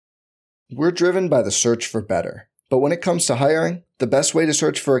We're driven by the search for better. But when it comes to hiring, the best way to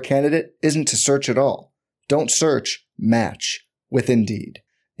search for a candidate isn't to search at all. Don't search, match with Indeed.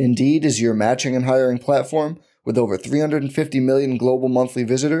 Indeed is your matching and hiring platform with over 350 million global monthly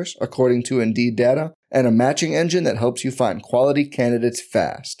visitors, according to Indeed data, and a matching engine that helps you find quality candidates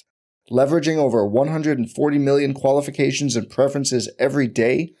fast. Leveraging over 140 million qualifications and preferences every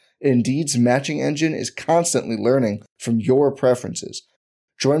day, Indeed's matching engine is constantly learning from your preferences.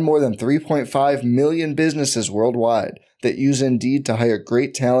 Join more than 3.5 million businesses worldwide that use Indeed to hire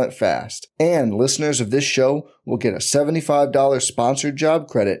great talent fast. And listeners of this show will get a $75 sponsored job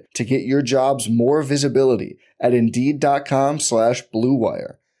credit to get your jobs more visibility at Indeed.com/Blue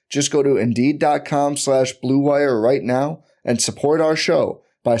Wire. Just go to Indeed.com/Blue Wire right now and support our show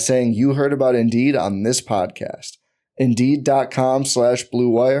by saying you heard about Indeed on this podcast. Indeed.com/Blue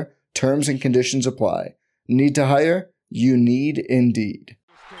Wire. Terms and conditions apply. Need to hire? You need Indeed.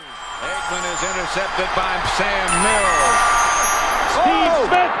 Eggman is intercepted by Sam Mills.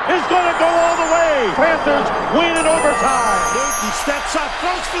 Steve Smith is going to go all the way. Panthers win in overtime. Newton steps up,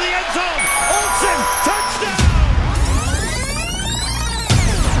 throws for the end zone. Olsen, touchdown.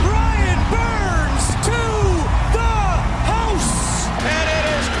 Brian Burns to the house. And it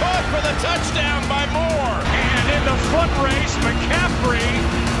is caught for the touchdown by Moore. And in the foot race, McCaffrey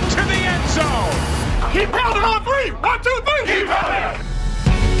to the end zone. He pounded on three. 1, 2, 3. He pounded.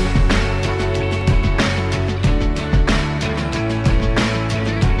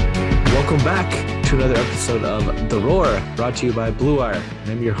 Welcome back to another episode of The Roar, brought to you by Blue Wire.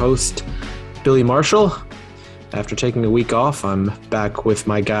 I'm your host, Billy Marshall. After taking a week off, I'm back with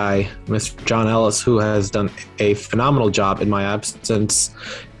my guy, Mr. John Ellis, who has done a phenomenal job in my absence.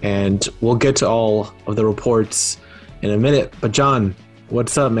 And we'll get to all of the reports in a minute. But John,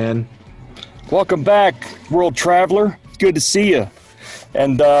 what's up, man? Welcome back, world traveler. Good to see you.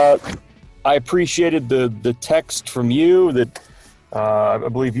 And I appreciated the text from you that I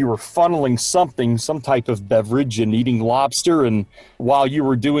believe you were funneling some type of beverage and eating lobster. And while you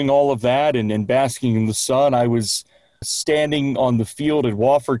were doing all of that and basking in the sun, I was standing on the field at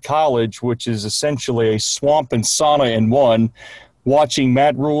Wofford College, which is essentially a swamp and sauna in one, watching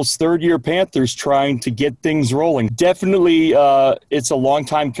Matt Rule's third-year Panthers trying to get things rolling. Definitely, it's a long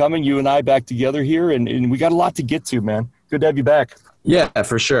time coming, you and I back together here, and we got a lot to get to, man. Good to have you back. Yeah,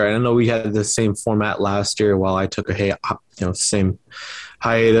 for sure. And I know we had the same format last year while I took same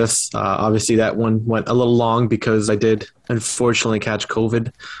hiatus. Obviously, that one went a little long because I did unfortunately catch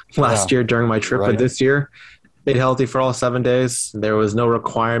COVID last year during my trip. Right. But this year, stayed healthy for all 7 days. There was no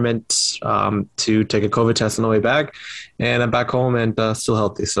requirement to take a COVID test on the way back. And I'm back home and still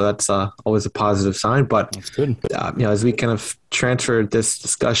healthy. So that's always a positive sign. But that's good. As we kind of transfer this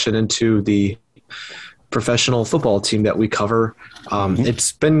discussion into the professional football team that we cover,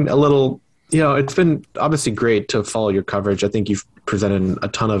 it's been a little, it's been obviously great to follow your coverage. I think you've presented a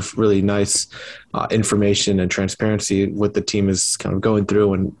ton of really nice information and transparency what the team is kind of going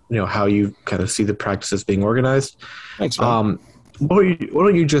through and, how you kind of see the practices being organized. Thanks, man. Why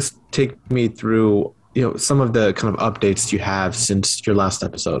don't you just take me through, some of the kind of updates you have since your last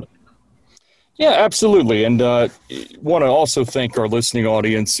episode? Yeah, absolutely. And want to also thank our listening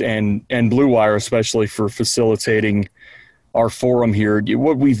audience and Blue Wire especially for facilitating our forum here.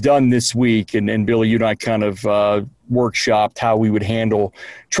 What we've done this week, and Billy, you and I kind of workshopped how we would handle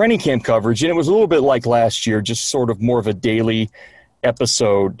training camp coverage. And it was a little bit like last year, just sort of more of a daily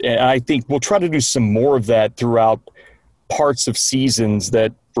episode. And I think we'll try to do some more of that throughout parts of seasons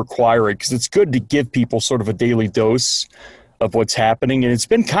that require it, because it's good to give people sort of a daily dose of what's happening. And it's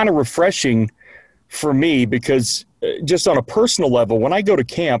been kind of refreshing for me because just on a personal level, when I go to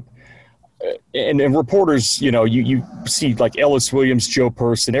camp, and reporters, you see like Ellis Williams, Joe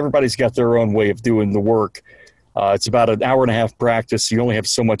Person, everybody's got their own way of doing the work. It's about an hour and a half practice. So you only have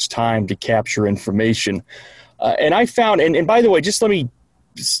so much time to capture information. And I found, and by the way, just let me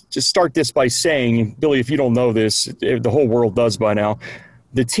just start this by saying, Billy, if you don't know this, the whole world does by now,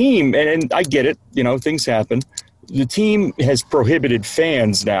 the team, and I get it, things happen. The team has prohibited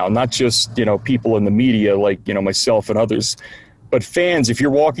fans now, not just, people in the media like, myself and others, but fans, if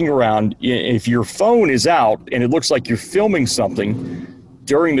you're walking around, if your phone is out and it looks like you're filming something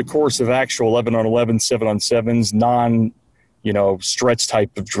during the course of actual 11-on-11, 7-on-7s, stretch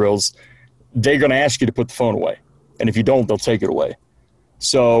type of drills, they're going to ask you to put the phone away. And if you don't, they'll take it away.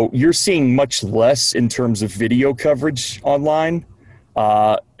 So you're seeing much less in terms of video coverage online.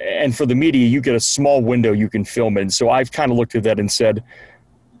 And for the media, you get a small window you can film in. So I've kind of looked at that and said,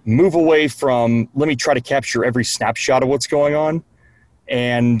 move away from, let me try to capture every snapshot of what's going on,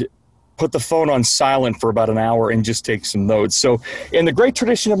 and put the phone on silent for about an hour and just take some notes. So in the great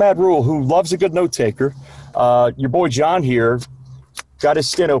tradition of Matt Rule, who loves a good note taker, your boy John here got his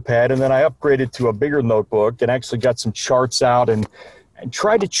steno pad, and then I upgraded to a bigger notebook and actually got some charts out and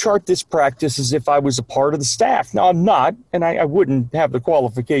tried to chart this practice as if I was a part of the staff. Now, I'm not, and I wouldn't have the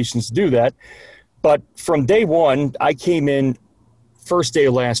qualifications to do that. But from day one, I came in first day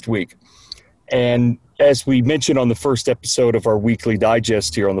of last week. And as we mentioned on the first episode of our weekly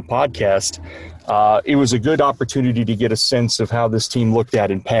digest here on the podcast, it was a good opportunity to get a sense of how this team looked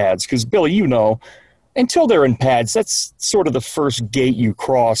at in pads. Because, Billy, you know, until they're in pads, that's sort of the first gate you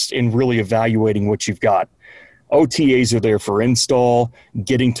crossed in really evaluating what you've got. OTAs are there for install,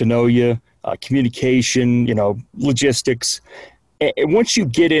 getting to know you, communication, logistics. And once you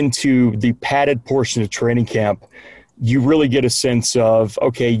get into the padded portion of training camp, you really get a sense of,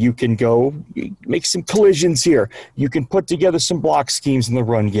 okay, you can go make some collisions here. You can put together some block schemes in the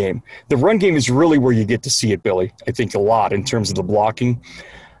run game. The run game is really where you get to see it, Billy, I think a lot in terms of the blocking.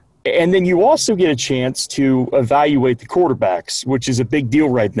 And then you also get a chance to evaluate the quarterbacks, which is a big deal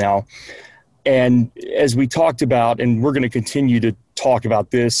right now. And as we talked about, and we're going to continue to talk about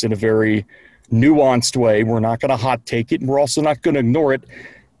this in a very nuanced way, we're not going to hot take it, and we're also not going to ignore it.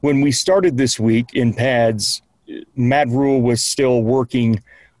 When we started this week in pads, Matt Rule was still working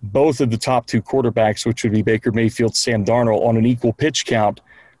both of the top two quarterbacks, which would be Baker Mayfield, Sam Darnold, on an equal pitch count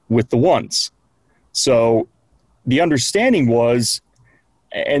with the ones. So the understanding was,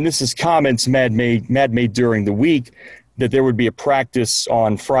 and this is comments Matt made during the week, that there would be a practice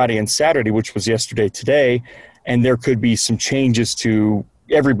on Friday and Saturday, which was yesterday, today, and there could be some changes to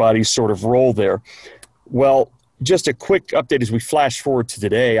everybody's sort of role there. Well, just a quick update as we flash forward to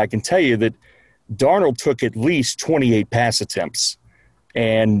today, I can tell you that Darnold took at least 28 pass attempts,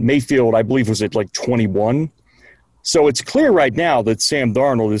 and Mayfield, I believe, was at like 21. So it's clear right now that Sam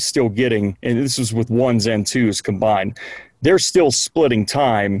Darnold is still getting, and this is with ones and twos combined, they're still splitting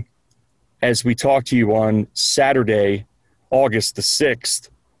time as we talk to you on Saturday, August the 6th,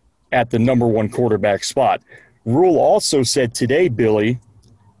 at the number one quarterback spot. Rule also said today, Billy,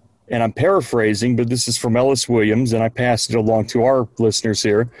 and I'm paraphrasing, but this is from Ellis Williams, and I passed it along to our listeners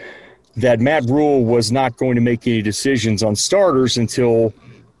here, that Matt Rule was not going to make any decisions on starters until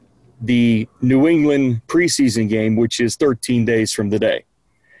the New England preseason game, which is 13 days from today.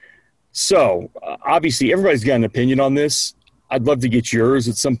 So, obviously, everybody's got an opinion on this. I'd love to get yours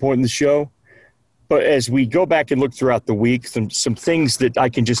at some point in the show. But as we go back and look throughout the week, some things that I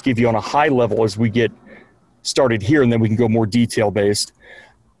can just give you on a high level as we get started here, and then we can go more detail-based.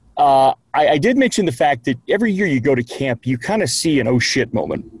 I did mention the fact that every year you go to camp, you kind of see an oh shit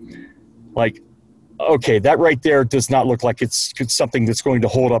moment. Like, okay, that right there does not look like it's something that's going to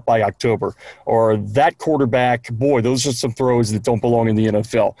hold up by October. Or that quarterback, boy, those are some throws that don't belong in the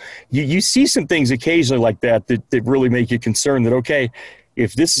NFL. You see some things occasionally like that really make you concerned that, okay,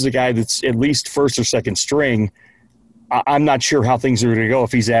 if this is a guy that's at least first or second string, I'm not sure how things are going to go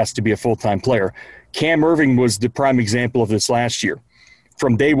if he's asked to be a full-time player. Cam Irving was the prime example of this last year.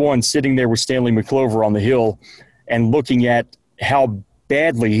 From day one, sitting there with Stanley McClover on the hill and looking at how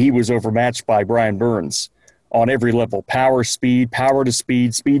badly he was overmatched by Brian Burns on every level. Power, speed, power to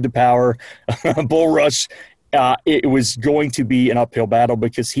speed, speed to power, bull rush. It was going to be an uphill battle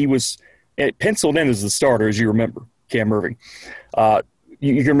because he was penciled in as the starter, as you remember, Cam Irving.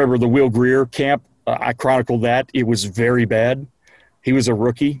 You can remember the Will Grier camp. I chronicled that. It was very bad. He was a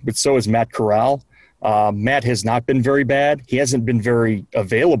rookie, but so is Matt Corral. Matt has not been very bad. He hasn't been very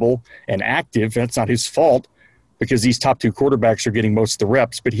available and active. That's not his fault because these top two quarterbacks are getting most of the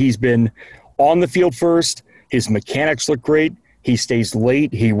reps. But he's been on the field first. His mechanics look great. He stays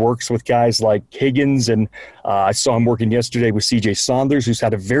late. He works with guys like Higgins, and I saw him working yesterday with C.J. Saunders, who's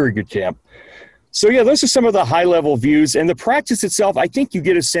had a very good camp. So, yeah, those are some of the high-level views. And the practice itself, I think you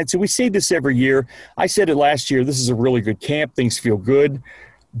get a sense, and we say this every year. I said it last year, this is a really good camp. Things feel good.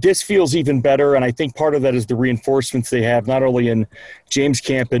 This feels even better, and I think part of that is the reinforcements they have, not only in James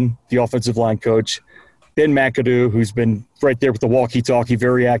Campen, the offensive line coach, Ben McAdoo, who's been right there with the walkie-talkie,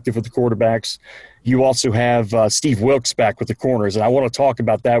 very active with the quarterbacks. You also have Steve Wilkes back with the corners, and I want to talk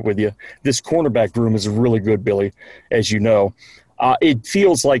about that with you. This cornerback room is really good, Billy, as you know. It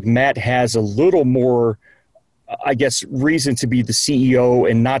feels like Matt has a little more, I guess, reason to be the CEO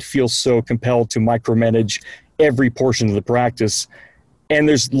and not feel so compelled to micromanage every portion of the practice. And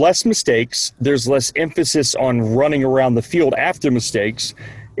there's less mistakes. There's less emphasis on running around the field after mistakes.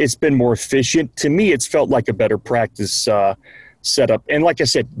 It's been more efficient. To me, it's felt like a better practice setup. And like I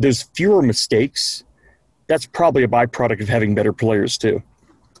said, there's fewer mistakes. That's probably a byproduct of having better players too.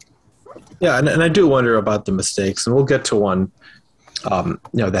 Yeah, and I do wonder about the mistakes, and we'll get to one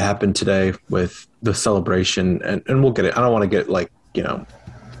that happened today with the celebration, and we'll get it. I don't want to get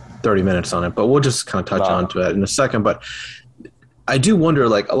 30 minutes on it, but we'll just kind of touch on to it in a second. But I do wonder, a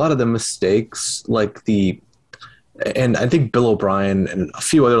lot of the mistakes, and I think Bill O'Brien and a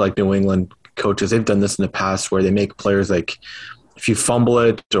few other New England coaches, they've done this in the past where they make players if you fumble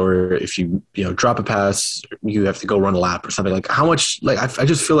it or if you drop a pass, you have to go run a lap or something. How much I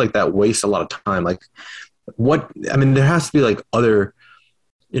just feel like that wastes a lot of time. There has to be other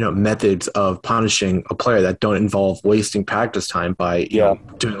methods of punishing a player that don't involve wasting practice time by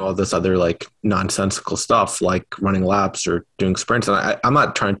doing all this other nonsensical stuff like running laps or doing sprints. And I'm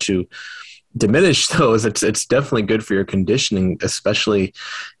not trying to diminish those. It's definitely good for your conditioning, especially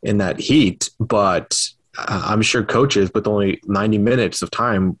in that heat. But I'm sure coaches with only 90 minutes of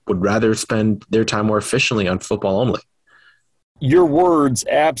time would rather spend their time more efficiently on football only. Your words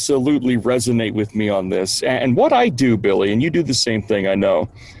absolutely resonate with me on this. And what I do, Billy, and you do the same thing, I know,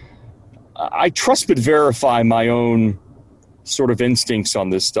 I trust but verify my own sort of instincts on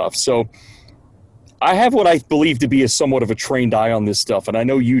this stuff. So I have what I believe to be somewhat of a trained eye on this stuff, and I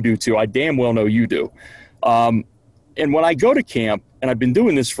know you do too. I damn well know you do. And when I go to camp, and I've been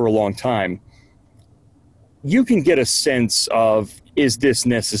doing this for a long time, you can get a sense of, is this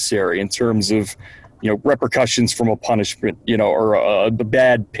necessary in terms of repercussions from a punishment, or a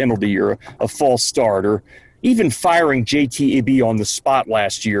bad penalty or a false start, or even firing JTEB on the spot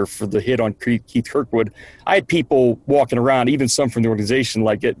last year for the hit on Keith Kirkwood. I had people walking around, even some from the organization,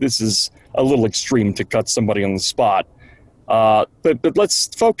 this is a little extreme to cut somebody on the spot. But let's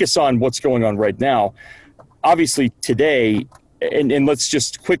focus on what's going on right now. Obviously today, and let's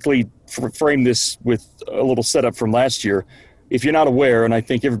just quickly frame this with a little setup from last year. If you're not aware, and I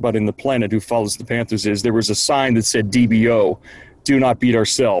think everybody on the planet who follows the Panthers is, there was a sign that said DBO, do not beat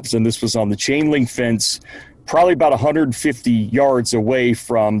ourselves. And this was on the chain link fence, probably about 150 yards away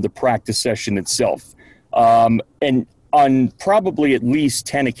from the practice session itself. And on probably at least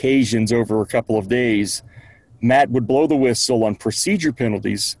 10 occasions over a couple of days, Matt would blow the whistle on procedure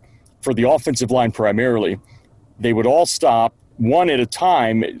penalties for the offensive line primarily. They would all stop one at a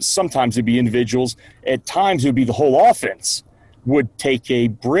time. Sometimes it'd be individuals. At times it would be the whole offense would take a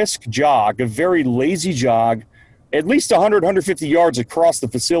brisk jog, a very lazy jog, at least 100, 150 yards across the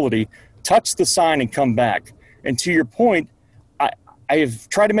facility, touch the sign and come back. And to your point, I have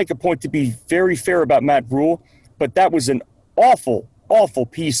tried to make a point to be very fair about Matt Rule, but that was an awful, awful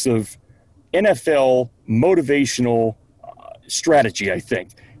piece of NFL motivational strategy, I think.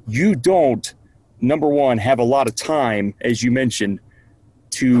 You don't, number one, have a lot of time, as you mentioned,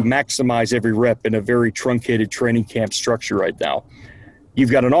 to maximize every rep in a very truncated training camp structure right now. You've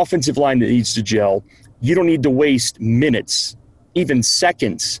got an offensive line that needs to gel. You don't need to waste minutes, even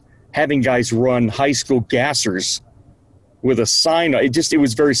seconds, having guys run high school gassers with a sign. It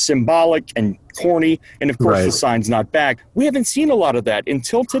was very symbolic and corny. And of course, The sign's not back. We haven't seen a lot of that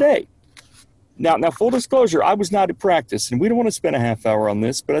until today. Now, full disclosure, I was not at practice, and we don't want to spend a half hour on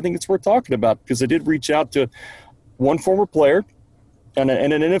this, but I think it's worth talking about because I did reach out to one former player and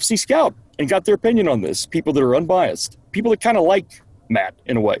an NFC scout and got their opinion on this, people that are unbiased, people that kind of like Matt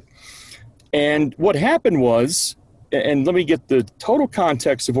in a way. And what happened was, and let me get the total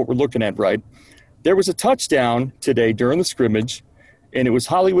context of what we're looking at, right? There was a touchdown today during the scrimmage, and it was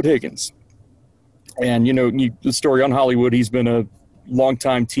Hollywood Higgins. And, the story on Hollywood, he's been a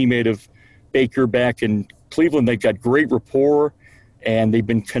longtime teammate of Baker back in Cleveland. They've got great rapport, and they've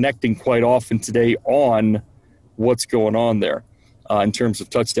been connecting quite often today on what's going on there in terms of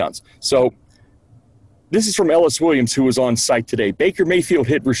touchdowns. So this is from Ellis Williams, who was on site today. Baker Mayfield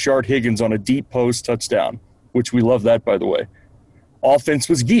hit Rashard Higgins on a deep post touchdown, which we love that, by the way. Offense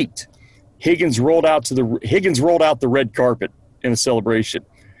was geeked. Higgins rolled out the red carpet in a celebration,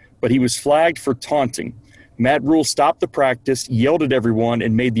 but he was flagged for taunting. Matt Rule stopped the practice, yelled at everyone,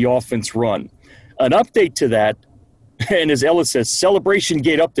 and made the offense run. An update to that, and as Ellis says, celebration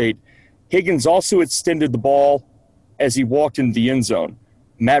gate update, Higgins also extended the ball as he walked into the end zone.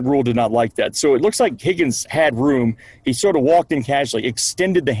 Matt Rule did not like that. So it looks like Higgins had room. He sort of walked in casually,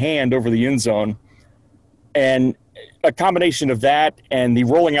 extended the hand over the end zone, and a combination of that and the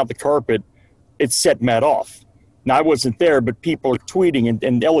rolling out the carpet, it set Matt off. Now, I wasn't there, but people are tweeting,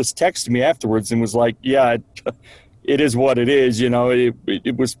 and Ellis texted me afterwards and was like, yeah, it is what it is.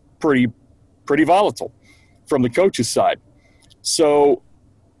 It was pretty volatile from the coach's side. So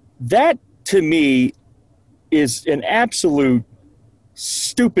that, to me, is an absolute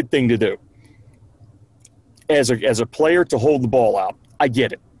stupid thing to do as a player to hold the ball out. I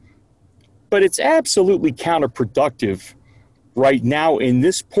get it. But it's absolutely counterproductive right now in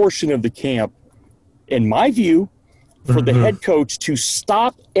this portion of the camp, in my view, for the head coach to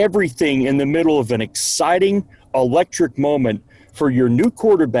stop everything in the middle of an exciting, electric moment for your new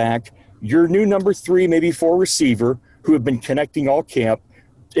quarterback, your new number 3, maybe 4 receiver, who have been connecting all camp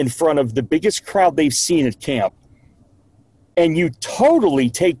in front of the biggest crowd they've seen at camp. And you totally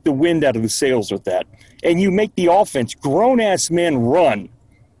take the wind out of the sails with that. And you make the offense, grown-ass men, run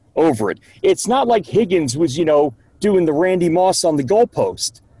over it. It's not like Higgins was, doing the Randy Moss on the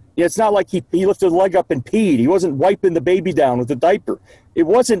goalpost. It's not like he lifted a leg up and peed. He wasn't wiping the baby down with a diaper. It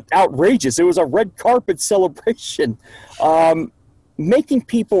wasn't outrageous. It was a red carpet celebration. Making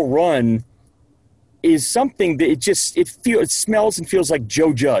people run is something that it smells and feels like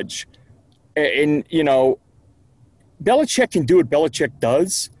Joe Judge. And, Belichick can do what Belichick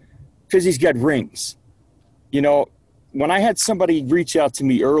does because he's got rings. When I had somebody reach out to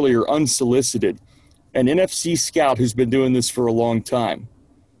me earlier, unsolicited, an NFC scout who's been doing this for a long time,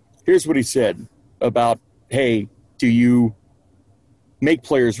 here's what he said about, hey, do you make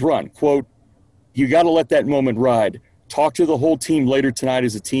players run? Quote, you got to let that moment ride. Talk to the whole team later tonight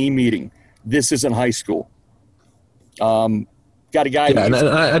as a team meeting. This isn't high school. Got a guy. Yeah, and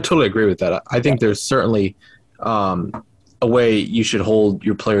I totally agree with that. I think there's certainly a way you should hold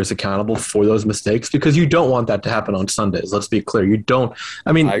your players accountable for those mistakes, because you don't want that to happen on Sundays. Let's be clear. You don't.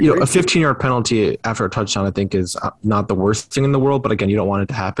 I mean, a 15-yard penalty after a touchdown, I think, is not the worst thing in the world. But again, you don't want it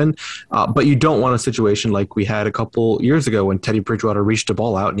to happen. But you don't want a situation like we had a couple years ago when Teddy Bridgewater reached the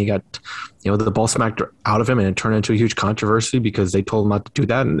ball out and he got, the ball smacked out of him, and it turned into a huge controversy because they told him not to do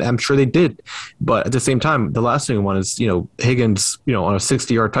that. And I'm sure they did. But at the same time, the last thing we want is, Higgins, on a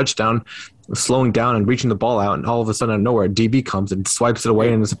 60-yard touchdown, slowing down and reaching the ball out, and all of a sudden out of nowhere, DB comes and swipes it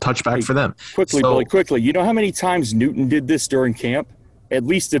away, and it's a touchback for them. Billy, quickly. You know how many times Newton did this during camp? At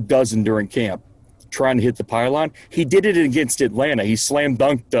least a dozen during camp, trying to hit the pylon. He did it against Atlanta. He slam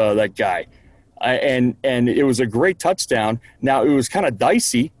dunked that guy, and it was a great touchdown. Now, it was kind of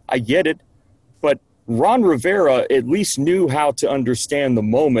dicey. I get it. But Ron Rivera at least knew how to understand the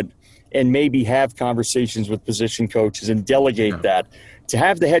moment and maybe have conversations with position coaches and delegate that. To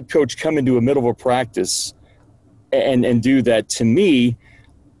have the head coach come into a middle of a practice and do that, to me,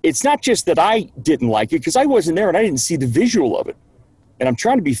 it's not just that I didn't like it, because I wasn't there and I didn't see the visual of it. And I'm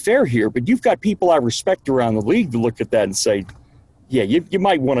trying to be fair here, but you've got people I respect around the league to look at that and say, yeah, you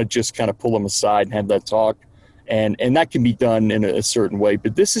might want to just kind of pull them aside and have that talk. And that can be done in a certain way.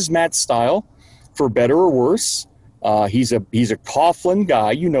 But this is Matt's style, for better or worse. He's a Coughlin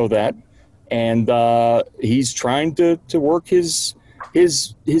guy, you know that. And he's trying to work his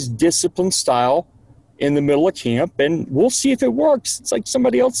disciplined style in the middle of camp, and we'll see if it works. It's like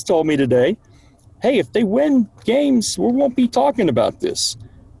somebody else told me today, hey, if they win games, we won't be talking about this.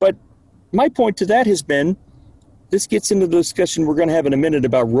 But my point to that has been, this gets into the discussion we're going to have in a minute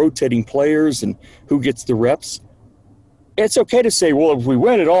about rotating players and who gets the reps. It's okay to say, well, if we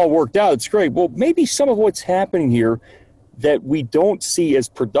win, it all worked out. It's great. Well, maybe some of what's happening here that we don't see as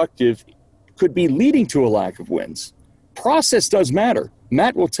productive could be leading to a lack of wins. Process does matter.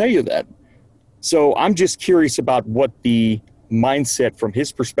 Matt will tell you that. So I'm just curious about what the mindset from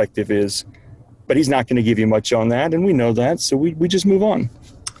his perspective is, but he's not going to give you much on that, and we know that, so we just move on.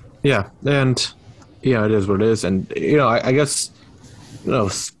 Yeah, and, it is what it is. And, I guess,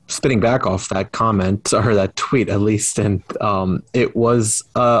 spinning back off that comment, or that tweet at least, and it was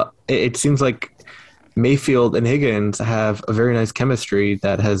it seems like Mayfield and Higgins have a very nice chemistry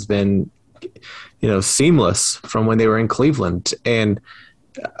that has been seamless from when they were in Cleveland. And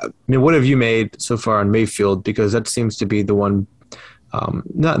what have you made so far on Mayfield? Because that seems to be the one,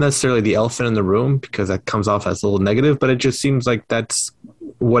 not necessarily the elephant in the room, because that comes off as a little negative, but it just seems like that's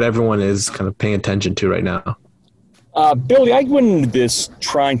what everyone is kind of paying attention to right now. Billy, I went into this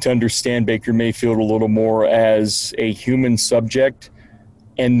trying to understand Baker Mayfield a little more as a human subject,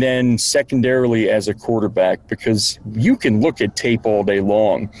 and then secondarily as a quarterback, because you can look at tape all day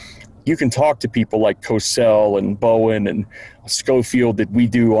long. You can talk to people like Cosell and Bowen and Schofield that we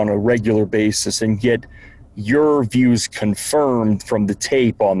do on a regular basis and get your views confirmed from the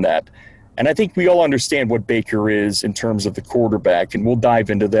tape on that. And I think we all understand what Baker is in terms of the quarterback, and we'll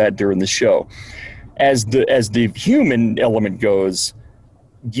dive into that during the show. As the human element goes,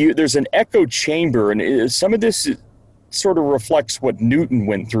 there's an echo chamber, and some of this sort of reflects what Newton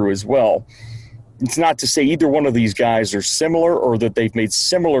went through as well. It's not to say either one of these guys are similar or that they've made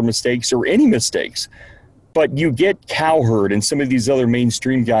similar mistakes or any mistakes, but you get Cowherd and some of these other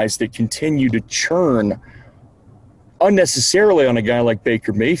mainstream guys that continue to churn unnecessarily on a guy like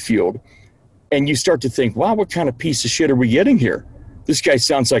Baker Mayfield, and you start to think, wow, what kind of piece of shit are we getting here? This guy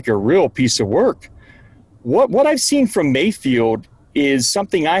sounds like a real piece of work. What I've seen from Mayfield is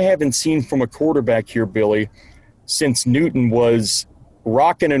something I haven't seen from a quarterback here, Billy, since Newton was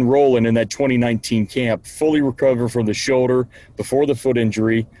rocking and rolling in that 2019 camp, fully recovered from the shoulder before the foot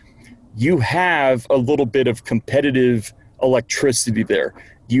injury. You have a little bit of competitive electricity there.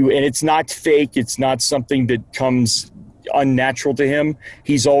 And it's not fake. It's not something that comes unnatural to him.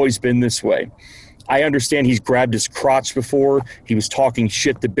 He's always been this way. I understand he's grabbed his crotch before. He was talking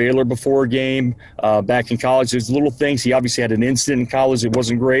shit to Baylor before a game back in college. There's little things. He obviously had an incident in college. It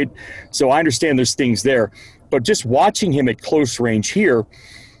wasn't great. So I understand there's things there. But just watching him at close range here,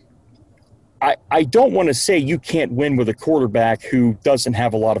 I don't want to say you can't win with a quarterback who doesn't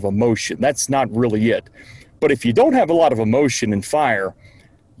have a lot of emotion. That's not really it. But if you don't have a lot of emotion and fire,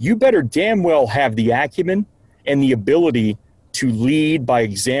 you better damn well have the acumen and the ability to lead by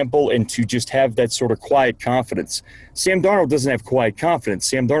example and to just have that sort of quiet confidence. Sam Darnold doesn't have quiet confidence.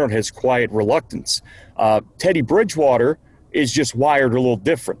 Sam Darnold has quiet reluctance. Teddy Bridgewater is just wired a little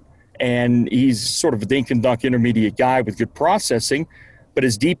different. And he's sort of a dink and dunk intermediate guy with good processing, but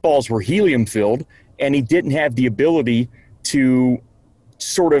his deep balls were helium-filled, and he didn't have the ability to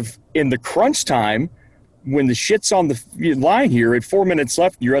sort of, in the crunch time, when the shit's on the line here at 4 minutes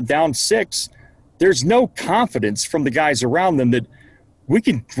left, you're down 6, there's no confidence from the guys around them that we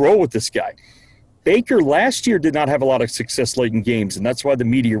can roll with this guy. Baker last year did not have a lot of success late in games, and that's why the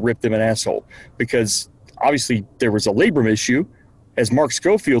media ripped him an asshole, because obviously there was a labrum issue, as Mark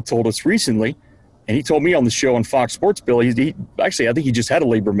Schofield told us recently, and he told me on the show on Fox Sports, Bill, he actually, I think he just had a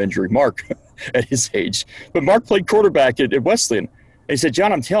labrum injury, Mark, at his age. But Mark played quarterback at Wesleyan. And he said,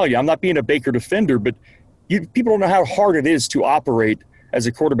 John, I'm telling you, I'm not being a Baker defender, but people don't know how hard it is to operate as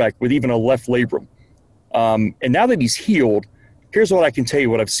a quarterback with even a left labrum. And now that he's healed, here's what I can tell you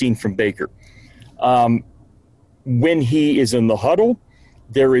what I've seen from Baker. When he is in the huddle,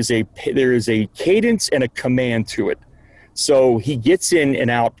 there is a cadence and a command to it. So he gets in and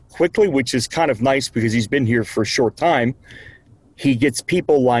out quickly, which is kind of nice because he's been here for a short time. He gets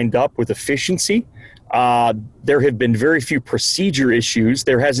people lined up with efficiency. There have been very few procedure issues.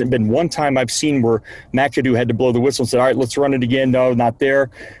 There hasn't been one time I've seen where McAdoo had to blow the whistle and said, all right, let's run it again. No, not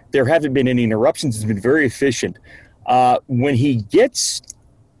there. There haven't been any interruptions. It's been very efficient. When he gets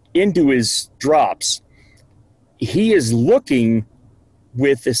into his drops, he is looking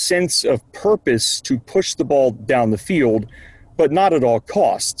with a sense of purpose to push the ball down the field, but not at all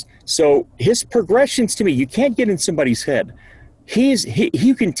costs. So his progressions, to me, you can't get in somebody's head.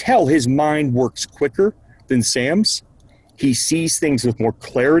 You can tell his mind works quicker than Sam's. He sees things with more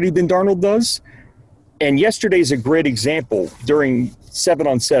clarity than Darnold does. And yesterday's a great example during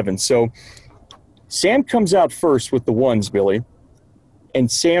 7-on-7. So Sam comes out first with the ones, Billy,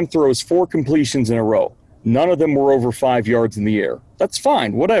 and Sam throws 4 completions in a row. None of them were over 5 yards in the air. That's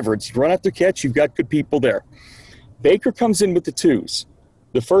fine, whatever. It's run after catch. You've got good people there. Baker comes in with the 2s.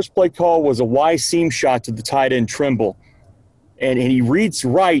 The first play call was a Y seam shot to the tight end Trimble. And he reads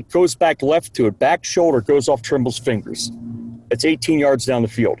right, goes back left to it. Back shoulder goes off Trimble's fingers. It's 18 yards down the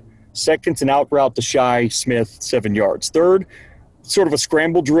field. Second's an out route to Shy Smith, 7 yards. Third, sort of a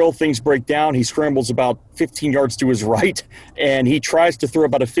scramble drill. Things break down. He scrambles about 15 yards to his right, and he tries to throw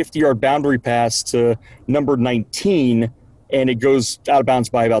about a 50-yard boundary pass to number 19, and it goes out of bounds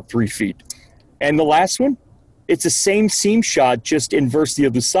by about 3 feet. And the last one, it's the same seam shot, just inverse the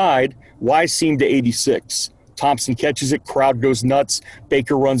other side, Y seam to 86. Thompson catches it, crowd goes nuts.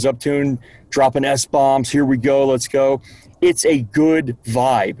 Baker runs up to him, dropping S-bombs. Here we go, let's go. It's a good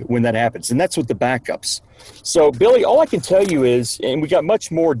vibe when that happens, and that's with the backups. So, Billy, all I can tell you is, and we got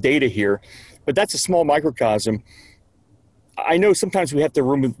much more data here, but that's a small microcosm. I know sometimes we have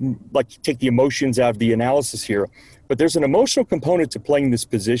to take the emotions out of the analysis here, but there's an emotional component to playing this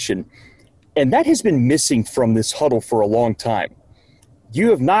position, and that has been missing from this huddle for a long time. You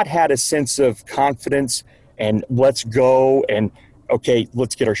have not had a sense of confidence and let's go and, okay,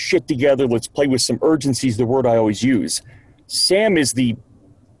 let's get our shit together. Let's play with some urgency is the word I always use. Sam is the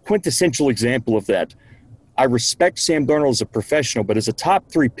quintessential example of that. I respect Sam Darnold as a professional, but as a top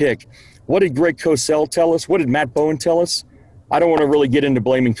 3 pick, what did Greg Cosell tell us? What did Matt Bowen tell us? I don't want to really get into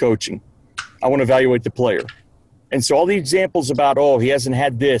blaming coaching. I want to evaluate the player. And so all the examples about, he hasn't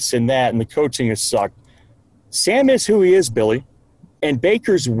had this and that, and the coaching has sucked. Sam is who he is, Billy. And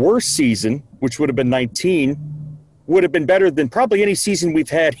Baker's worst season, which would have been 19, would have been better than probably any season we've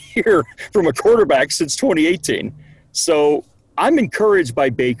had here from a quarterback since 2018. So I'm encouraged by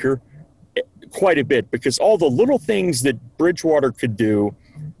Baker quite a bit because all the little things that Bridgewater could do,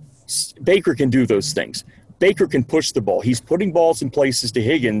 Baker can do those things. Baker can push the ball. He's putting balls in places to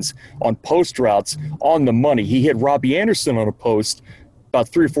Higgins on post routes on the money. He hit Robbie Anderson on a post about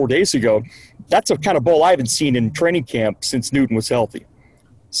 3 or 4 days ago. That's a kind of ball I haven't seen in training camp since Newton was healthy.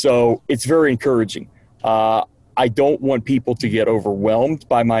 So it's very encouraging. I don't want people to get overwhelmed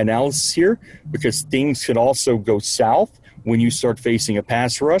by my analysis here, because things could also go south when you start facing a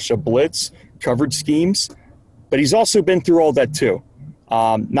pass rush, a blitz, coverage schemes. But he's also been through all that too.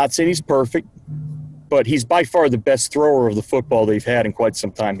 Not saying he's perfect, but he's by far the best thrower of the football they've had in quite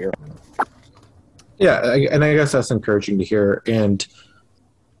some time here. Yeah, and I guess that's encouraging to hear. And,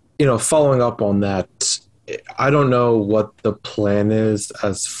 following up on that, I don't know what the plan is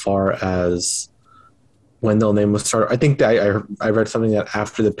as far as when they'll name a starter. I think that I read something that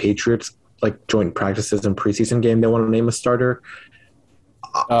after the Patriots, like joint practices and preseason game, they want to name a starter.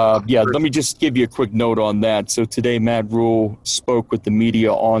 Let me just give you a quick note on that. So today, Matt Rule spoke with the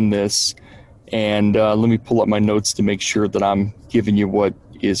media on this, and let me pull up my notes to make sure that I'm giving you what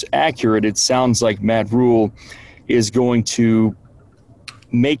is accurate. It sounds like Matt Rule is going to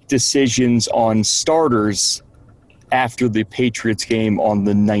make decisions on starters after the Patriots game on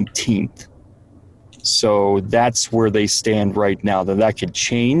the 19th. So that's where they stand right now. That could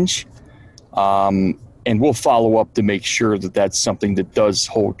change. And we'll follow up to make sure that that's something that does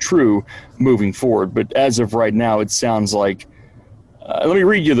hold true moving forward. But as of right now, it sounds like let me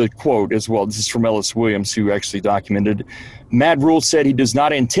read you the quote as well. This is from Ellis Williams, who actually documented. Matt Rule said he does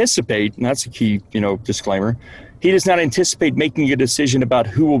not anticipate, and that's a key, disclaimer, he does not anticipate making a decision about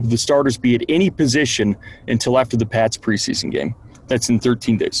who will the starters be at any position until after the Pats preseason game. That's in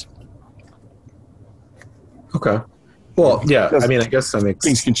 13 days. Okay. Well, yeah, I guess that makes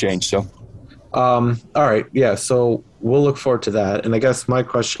things can change, so. All right, yeah, so we'll look forward to that. And I guess my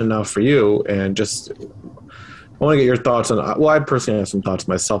question now for you, and just I want to get your thoughts on – well, I personally have some thoughts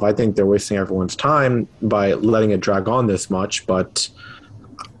myself. I think they're wasting everyone's time by letting it drag on this much, but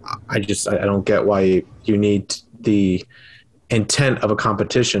I don't get why you need the intent of a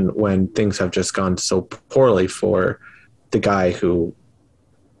competition when things have just gone so poorly for the guy who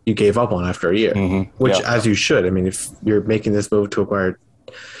you gave up on after a year, which as you should. I mean, if you're making this move to acquire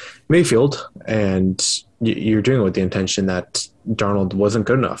Mayfield and you're doing it with the intention that Darnold wasn't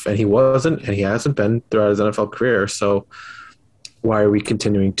good enough, and he wasn't, and he hasn't been throughout his NFL career. So why are we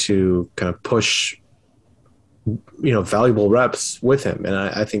continuing to kind of push, valuable reps with him? And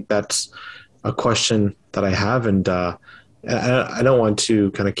I think that's a question that I have. And I don't want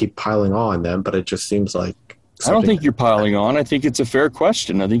to kind of keep piling on them, but it just seems like I don't think you're piling on. I think it's a fair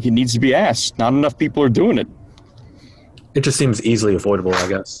question. I think it needs to be asked. Not enough people are doing it. It just seems easily avoidable, I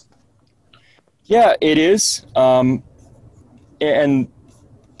guess. Yeah, it is. And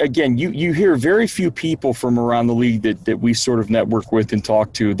again, you hear very few people from around the league that we sort of network with and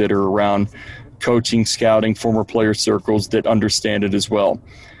talk to that are around coaching, scouting, former player circles that understand it as well.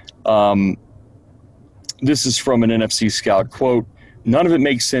 This is from an NFC scout. Quote, "None of it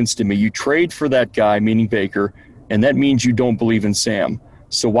makes sense to me. You trade for that guy," meaning Baker, "and that means you don't believe in Sam.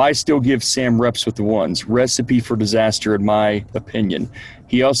 So why still give Sam reps with the ones? Recipe for disaster, in my opinion."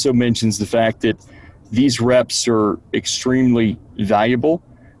 He also mentions the fact that these reps are extremely valuable.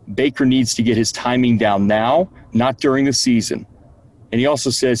 Baker needs to get his timing down now, not during the season. And he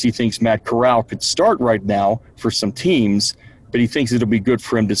also says he thinks Matt Corral could start right now for some teams, but he thinks it'll be good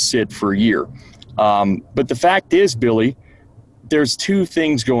for him to sit for a year. But the fact is, Billy, there's two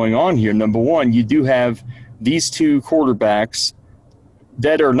things going on here. Number one, you do have these two quarterbacks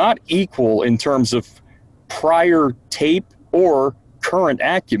that are not equal in terms of prior tape or current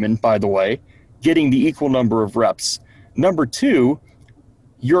acumen, by the way, getting the equal number of reps. Number two,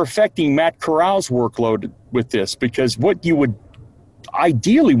 you're affecting Matt Corral's workload with this, because what you would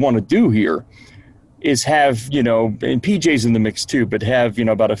ideally want to do here is have, and PJ's in the mix too, but have,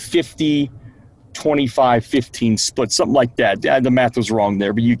 about a 50, 25, 15 split, something like that. The math was wrong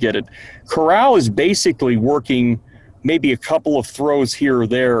there, but you get it. Corral is basically working maybe a couple of throws here or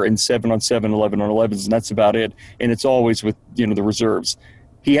there in 7-on-7, 11-on-11s, and that's about it. And it's always with, the reserves.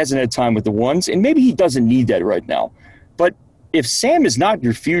 He hasn't had time with the ones, and maybe he doesn't need that right now. But if Sam is not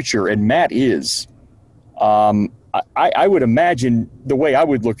your future and Matt is, I would imagine the way I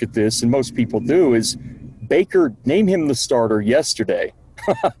would look at this, and most people do, is Baker, name him the starter yesterday.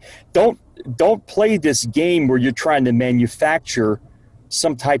 Don't play this game where you're trying to manufacture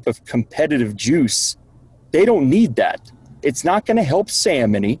some type of competitive juice. They don't need that. It's not going to help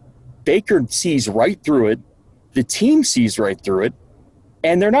Sam any. Baker sees right through it. The team sees right through it.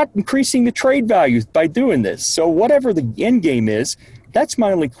 And they're not increasing the trade value by doing this. So whatever the end game is, that's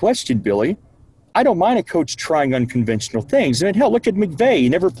my only question, Billy. I don't mind a coach trying unconventional things. I mean, hell, look at McVay. He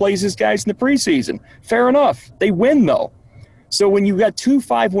never plays his guys in the preseason. Fair enough. They win, though. So when you've got 2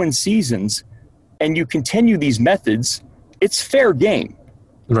 5-win seasons and you continue these methods, it's fair game.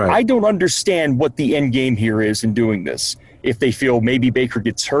 Right. I don't understand what the end game here is in doing this. if they feel maybe Baker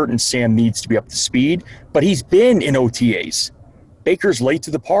gets hurt and Sam needs to be up to speed. But he's been in OTAs. Baker's late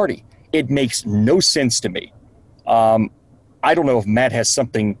to the party. It makes no sense to me. I don't know if Matt has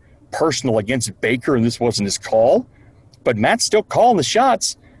something personal against Baker and this wasn't his call, but Matt's still calling the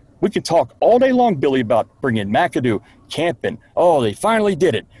shots. We can talk all day long, Billy, about bringing McAdoo, Campen. Oh, they finally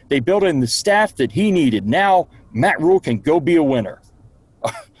did it. They built in the staff that he needed. Now Matt Rule can go be a winner.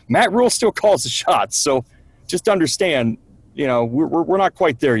 Matt Rule still calls the shots, so just understand, we're not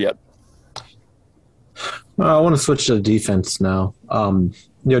quite there yet. I want to switch to defense now.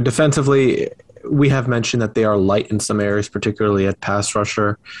 Defensively, we have mentioned that they are light in some areas, particularly at pass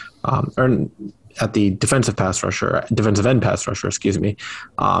rusher, or at the defensive end pass rusher, excuse me.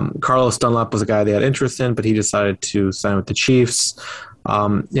 Carlos Dunlap was a guy they had interest in, but he decided to sign with the Chiefs.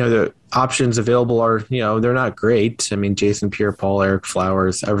 The options available are, they're not great. I mean, Jason Pierre-Paul, Eric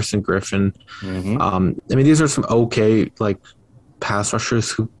Flowers, Everson Griffin. Mm-hmm. These are some okay, pass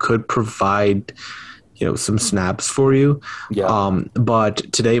rushers who could provide, some snaps for you. Yeah. But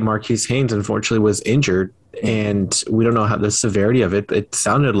today, Marquise Haynes, unfortunately, was injured. And we don't know how the severity of it, but it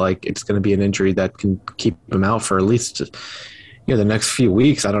sounded like it's going to be an injury that can keep him out for at least, the next few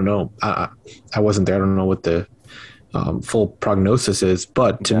weeks. I don't know. I wasn't there. I don't know what the full prognosis is.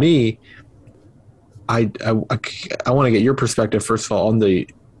 But to me, I want to get your perspective, first of all, on the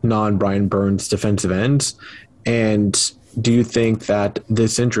non-Brian Burns defensive ends. And do you think that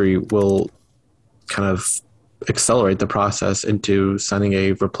this injury will kind of accelerate the process into signing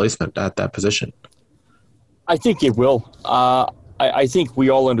a replacement at that position? I think it will. I think we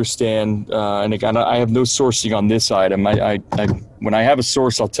all understand, and again, I have no sourcing on this item. I when I have a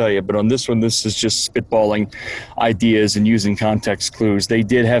source, I'll tell you. But on this one, this is just spitballing ideas and using context clues. They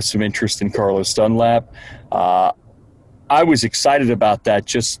did have some interest in Carlos Dunlap. I was excited about that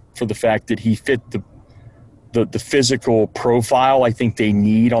just for the fact that he fit the physical profile I think they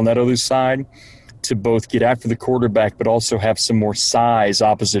need on that other side to both get after the quarterback, but also have some more size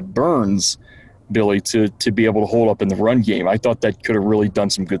opposite Burns, Billy, to be able to hold up in the run game. I thought that could have really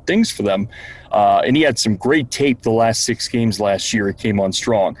done some good things for them. And he had some great tape the last 6 games last year. It came on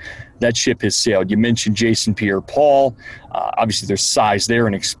strong. That ship has sailed. You mentioned Jason Pierre-Paul. Obviously, there's size there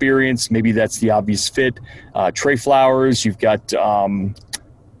and experience. Maybe that's the obvious fit. Trey Flowers. You've got Carl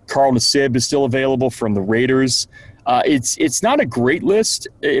Nassib is still available from the Raiders. It's not a great list.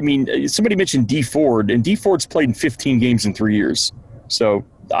 I mean, somebody mentioned D Ford, and D Ford's played in 15 games in 3 years. So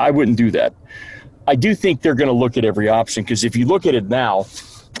I wouldn't do that. I do think they're going to look at every option, because if you look at it now,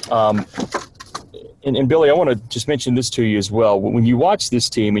 and Billy, I want to just mention this to you as well. When you watch this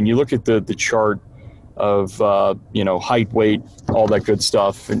team and you look at the chart of height, weight, all that good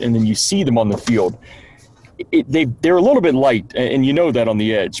stuff, and then you see them on the field, they're a little bit light, and you know that on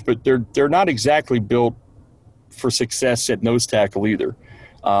the edge, but they're not exactly built for success at nose tackle either.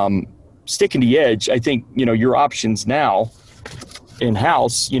 Sticking the edge, I think your options now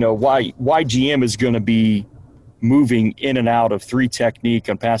in-house, why GM is going to be moving in and out of 3 technique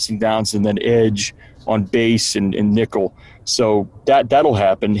on passing downs and then edge on base and nickel. So that'll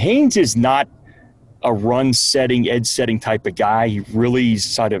happen. Haynes is not a run-setting, edge-setting type of guy. He's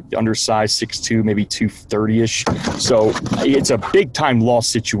sort of undersized, 6'2", maybe 230-ish. So it's a big-time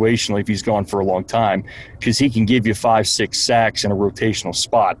loss situationally if he's gone for a long time, because he can give you 5-6 sacks in a rotational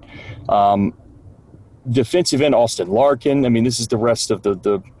spot. Defensive end, Austin Larkin. I mean, this is the rest of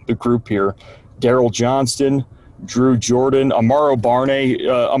the group here. Daryl Johnston, Drew Jordan, Amari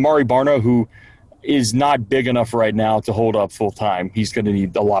Barno, who is not big enough right now to hold up full time. He's going to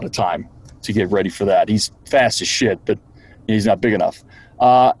need a lot of time to get ready for that. He's fast as shit, but he's not big enough.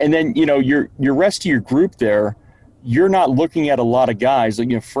 And then, your rest of your group there, you're not looking at a lot of guys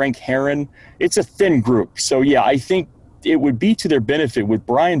like, Frank Herron. It's a thin group. So, yeah, I think it would be to their benefit with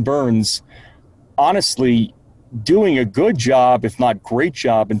Brian Burns honestly doing a good job, if not great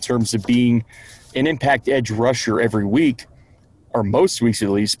job, in terms of being an impact edge rusher every week, or most weeks at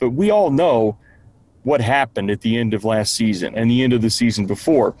least. But we all know what happened at the end of last season and the end of the season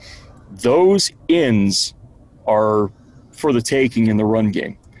before. Those ends are for the taking in the run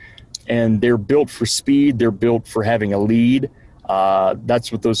game. And they're built for speed. They're built for having a lead.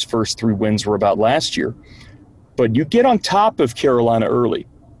 That's what those first 3 wins were about last year. But you get on top of Carolina early,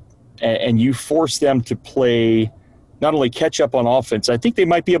 and you force them to play, not only catch up on offense. I think they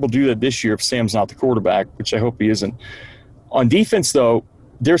might be able to do that this year if Sam's not the quarterback, which I hope he isn't. On defense, though,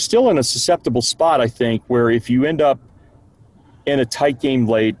 they're still in a susceptible spot, I think, where if you end up in a tight game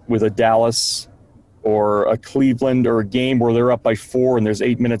late with a Dallas or a Cleveland or a game where they're up by 4 and there's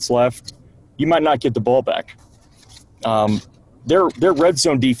 8 minutes left, you might not get the ball back. Their red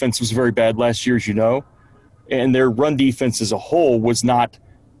zone defense was very bad last year, as you know. and their run defense as a whole was not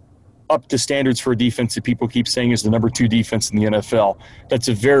up to standards for a defense that people keep saying is the number 2 defense in the NFL. That's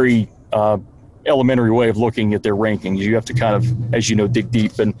a very elementary way of looking at their rankings. You have to kind of, as you know, dig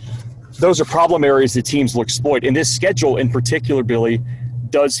deep. And those are problem areas that teams will exploit. And this schedule in particular, Billy,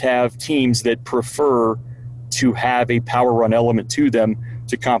 does have teams that prefer to have a power run element to them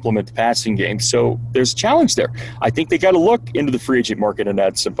to complement the passing game. So there's a challenge there. I think they got to look into the free agent market and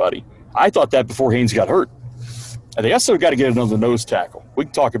add somebody. I thought that before Haynes got hurt. And they also got to get another nose tackle. We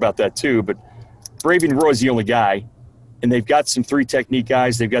can talk about that too, but Bravion Roy's the only guy. And they've got some 3 technique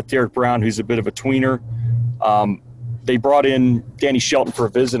guys. They've got Derek Brown, who's a bit of a tweener. They brought in Danny Shelton for a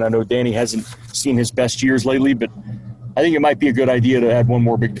visit. I know Danny hasn't seen his best years lately, but I think it might be a good idea to add one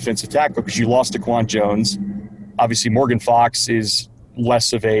more big defensive tackle because you lost Daquan Jones. Obviously, Morgan Fox is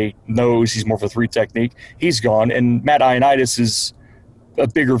less of a nose. He's more of a 3 technique. He's gone. And Matt Ioannidis is a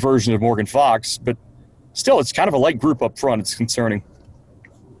bigger version of Morgan Fox, but still, it's kind of a light group up front. It's concerning.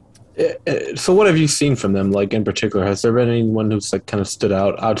 So what have you seen from them, like, in particular? Has there been anyone who's, like, kind of stood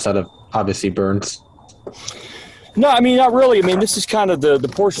out outside of, obviously, Burns? No, I mean, not really. I mean, this is kind of the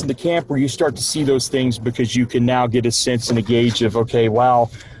portion of the camp where you start to see those things because you can now get a sense and a gauge of, okay, wow,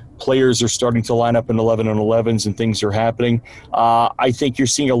 players are starting to line up in 11 and 11s and things are happening. I think you're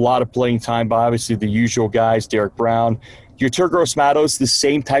seeing a lot of playing time by, obviously, the usual guys, Derek Brown. Your Turgros Matos, the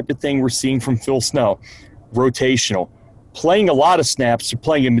same type of thing we're seeing from Phil Snow, rotational. Playing a lot of snaps, you're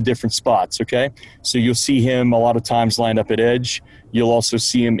playing him in different spots, okay? So you'll see him a lot of times lined up at edge. You'll also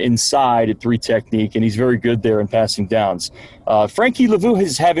see him inside at 3 technique, and he's very good there in passing downs. Frankie Lavu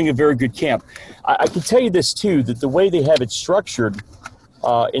is having a very good camp. I can tell you this, too, that the way they have it structured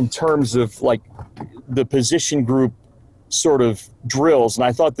in terms of, like, the position group sort of drills, and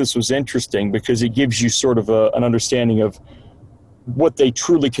I thought this was interesting because it gives you sort of an understanding of what they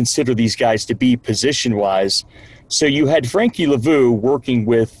truly consider these guys to be position-wise. So you had Frankie Lavu working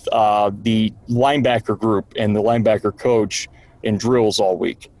with the linebacker group and the linebacker coach in drills all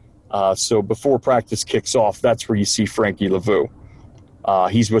week. So before practice kicks off, that's where you see Frankie Lavu.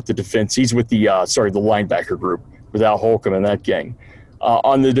 He's with the defense. He's with the linebacker group with Al Holcomb and that gang.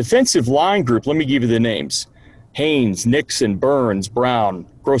 On the defensive line group, let me give you the names. Haynes, Nixon, Burns, Brown,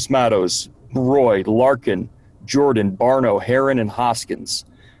 Gross-Matos, Roy, Larkin, Jordan, Barno, Heron, and Hoskins.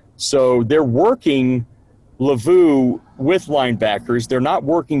 So they're working Lavu with linebackers. They're not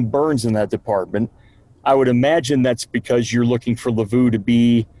working Burns in that department. I would imagine that's because you're looking for Lavu to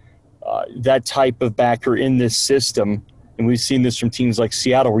be that type of backer in this system. And we've seen this from teams like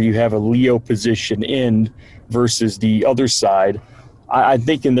Seattle where you have a Leo position end versus the other side. I'm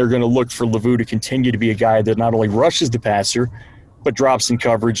thinking they're going to look for Lavu to continue to be a guy that not only rushes the passer, but drops in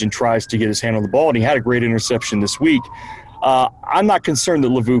coverage and tries to get his hand on the ball. And he had a great interception this week. I'm not concerned that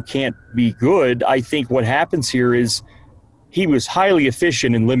Lavu can't be good. I think what happens here is he was highly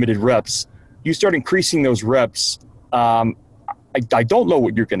efficient in limited reps. You start increasing those reps, I don't know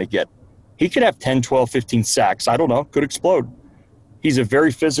what you're going to get. He could have 10, 12, 15 sacks. I don't know. Could explode. He's a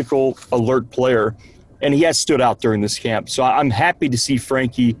very physical, alert player, and he has stood out during this camp. So I'm happy to see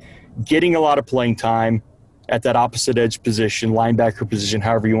Frankie getting a lot of playing time at that opposite edge position, linebacker position,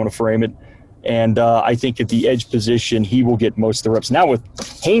 however you want to frame it. And I think at the edge position, he will get most of the reps. Now with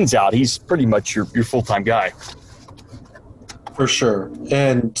Haynes out, he's pretty much your full-time guy. For sure.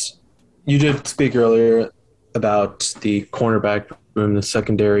 And you did speak earlier about the cornerback room, the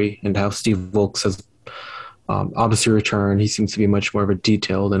secondary, and how Steve Wilkes has obviously returned. He seems to be much more of a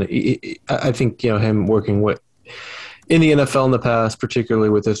detailed. And I think, him working in the NFL in the past, particularly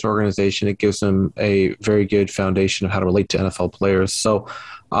with this organization, it gives him a very good foundation of how to relate to NFL players. So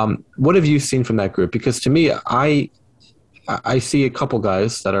what have you seen from that group? Because to me, I see a couple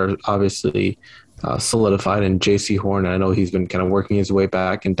guys that are obviously solidified, in J.C. Horn. I know he's been kind of working his way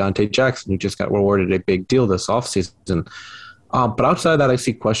back, and Dante Jackson, who just got awarded a big deal this offseason. But outside of that, I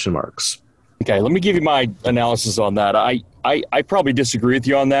see question marks. Okay, let me give you my analysis on that. I probably disagree with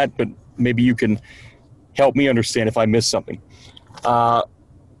you on that, but maybe you can help me understand if I missed something.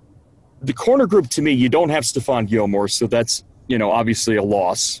 The corner group, to me, you don't have Stephon Gilmore, so that's, obviously a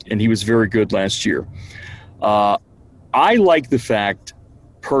loss, and he was very good last year. I like the fact,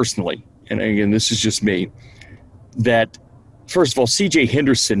 personally, and again, this is just me, that, first of all, C.J.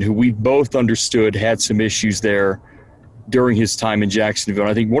 Henderson, who we both understood had some issues there during his time in Jacksonville.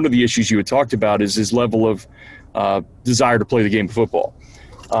 And I think one of the issues you had talked about is his level of desire to play the game of football.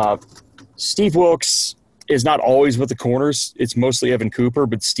 Steve Wilkes is not always with the corners. It's mostly Evan Cooper,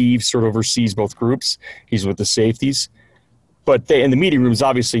 but Steve sort of oversees both groups. He's with the safeties. But in the meeting rooms,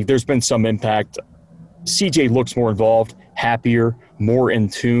 obviously, there's been some impact CJ looks more involved, happier, more in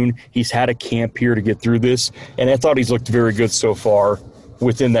tune. He's had a camp here to get through this, and I thought he's looked very good so far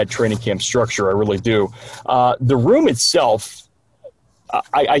within that training camp structure. I really do. The room itself,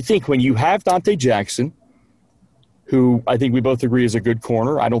 I think when you have Dante Jackson, who I think we both agree is a good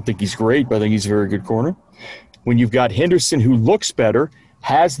corner. I don't think he's great, but I think he's a very good corner. When you've got Henderson, who looks better,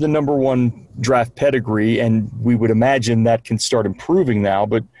 has the number 1 draft pedigree, and we would imagine that can start improving now,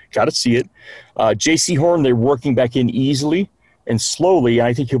 but got to see it. J.C. Horn, they're working back in easily and slowly, and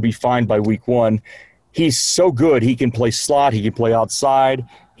I think he'll be fine by week 1. He's so good. He can play slot. He can play outside.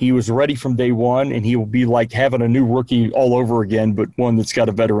 He was ready from day one, and he will be like having a new rookie all over again, but one that's got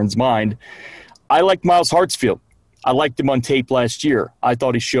a veteran's mind. I like Miles Hartsfield. I liked him on tape last year. I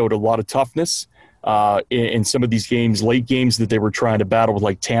thought he showed a lot of toughness in some of these games, late games that they were trying to battle with,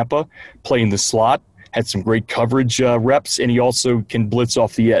 like Tampa, playing the slot, had some great coverage reps, and he also can blitz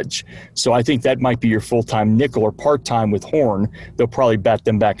off the edge. So I think that might be your full-time nickel or part-time with Horn. They'll probably bat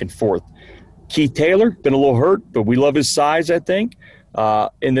them back and forth. Keith Taylor, been a little hurt, but we love his size, I think.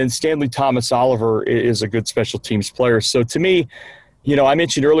 And then Stanley Thomas Oliver is a good special teams player. So to me, I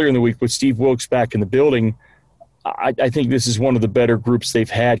mentioned earlier in the week with Steve Wilkes back in the building, I think this is one of the better groups they've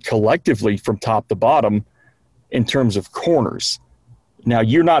had collectively from top to bottom in terms of corners. Now,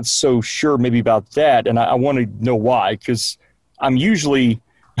 you're not so sure maybe about that, and I want to know why, because I'm usually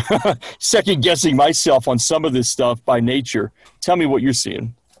second-guessing myself on some of this stuff by nature. Tell me what you're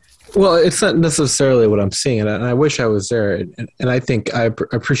seeing. Well, it's not necessarily what I'm seeing, and I wish I was there. And I think I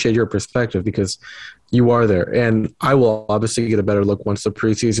appreciate your perspective because you are there. And I will obviously get a better look once the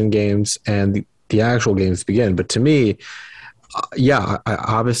preseason games and the actual games begin. But to me,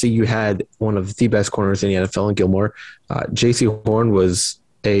 obviously you had one of the best corners in the NFL in Gilmore. J.C. Horn was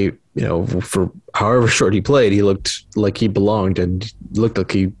for however short he played, he looked like he belonged and looked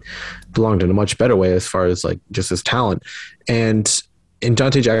like he belonged in a much better way as far as like just his talent. And in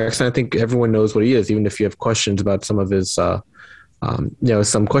Dante Jackson, I think everyone knows what he is, even if you have questions about some of his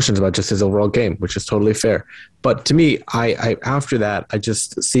some questions about just his overall game, which is totally fair. But to me, I after that, I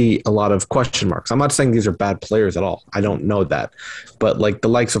just see a lot of question marks. I'm not saying these are bad players at all. I don't know that. But like the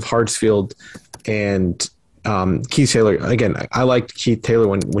likes of Hartsfield and Keith Taylor, again, I liked Keith Taylor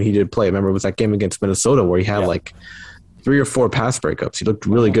when he did play. I remember it was that game against Minnesota where he had like 3 or 4 pass breakups. He looked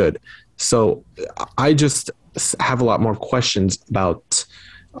really good. So I just have a lot more questions about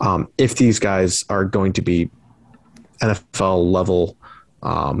if these guys are going to be NFL level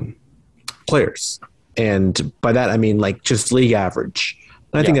players. And by that, I mean like just league average.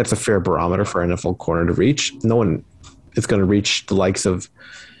 And I think that's a fair barometer for an NFL corner to reach. No one is going to reach the likes of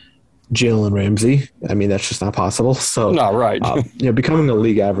Jalen Ramsey. I mean, that's just not possible. So, no, right. Becoming a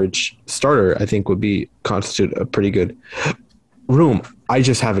league average starter, I think would constitute a pretty good room. I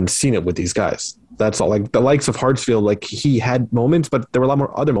just haven't seen it with these guys. That's all. Like the likes of Hartsfield, like he had moments, but there were a lot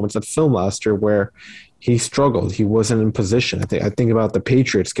more other moments that film last year where he struggled. He wasn't in position. I think about the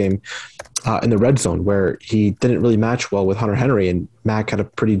Patriots game in the red zone where he didn't really match well with Hunter Henry, and Mac had a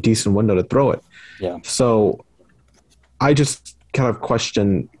pretty decent window to throw it. Yeah. So I just kind of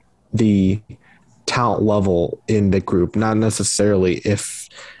question the talent level in the group, not necessarily if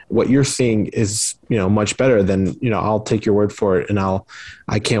what you're seeing is, much better, then, I'll take your word for it. And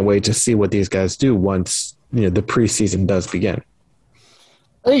I can't wait to see what these guys do once, the preseason does begin.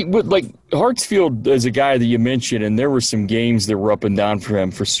 Hey, but like Hartsfield is a guy that you mentioned, and there were some games that were up and down for him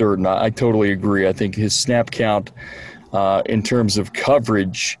for certain. I totally agree. I think his snap count in terms of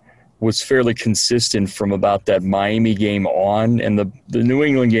coverage was fairly consistent from about that Miami game on, and the New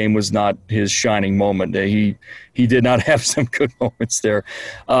England game was not his shining moment. He did not have some good moments there.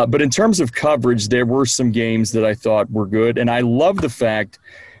 But in terms of coverage, there were some games that I thought were good, and I love the fact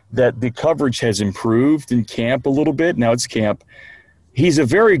that the coverage has improved in camp a little bit. Now it's camp. He's a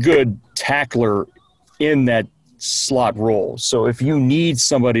very good tackler in that slot role. So if you need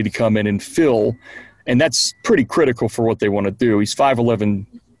somebody to come in and fill, and that's pretty critical for what they want to do. He's 5'11",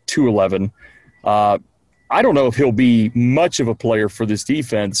 211. I don't know if he'll be much of a player for this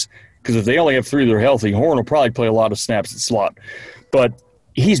defense because if they only have 3 that are healthy, Horn will probably play a lot of snaps at slot. But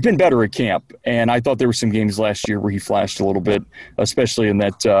he's been better at camp, and I thought there were some games last year where he flashed a little bit, especially in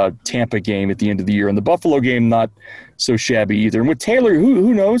that Tampa game at the end of the year. And the Buffalo game, not so shabby either. And with Taylor,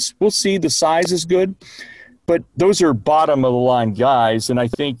 who knows? We'll see. The size is good. But those are bottom-of-the-line guys, and I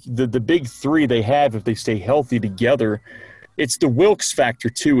think the big 3 they have, if they stay healthy together, it's the Wilkes factor,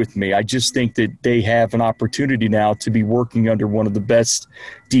 too, with me. I just think that they have an opportunity now to be working under one of the best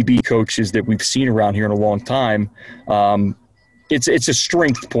DB coaches that we've seen around here in a long time. It's a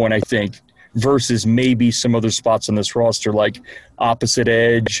strength point, I think, versus maybe some other spots on this roster like opposite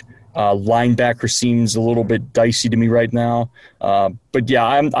edge, Linebacker seems a little bit dicey to me right now. But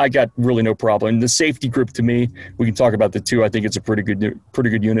yeah, I got really no problem. And the safety group, to me, we can talk about the two. I think it's a pretty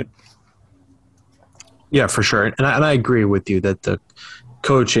good unit. Yeah, for sure. And I agree with you that the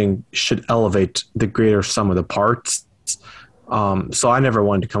coaching should elevate the greater sum of the parts. So I never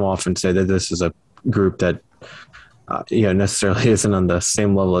wanted to come off and say that this is a group that necessarily isn't on the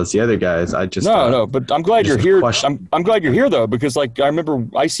same level as the other guys. I just no, but I'm glad you're here. I'm glad you're here though, because like I remember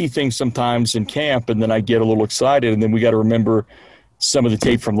I see things sometimes in camp and then I get a little excited, and then we got to remember some of the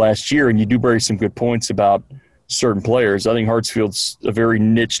tape from last year, and you do bring some good points about certain players. I think Hartsfield's a very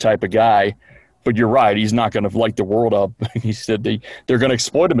niche type of guy, but you're right. He's not going to light the world up. He said they're going to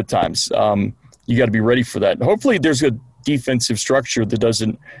exploit him at times. You got to be ready for that. Hopefully there's a defensive structure that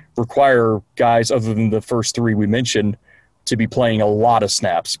doesn't require guys other than the first three we mentioned to be playing a lot of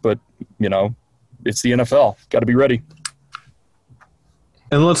snaps. But, it's the NFL. Got to be ready.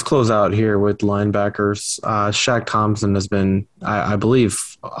 And let's close out here with linebackers. Shaq Thompson has been, I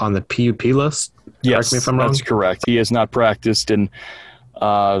believe, on the PUP list. Yes, correct me if I'm wrong. That's correct. He has not practiced, and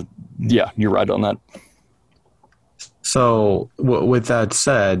yeah, you're right on that. So with that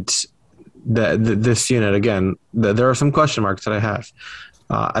said, this unit, again, there are some question marks that I have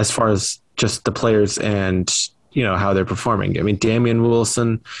as far as just the players and, how they're performing. I mean, Damian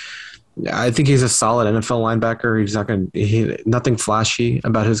Wilson, I think he's a solid NFL linebacker. He's not nothing flashy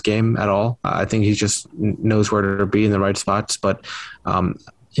about his game at all. I think he just knows where to be in the right spots. But,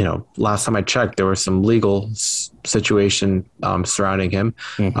 last time I checked, there was some legal situation surrounding him.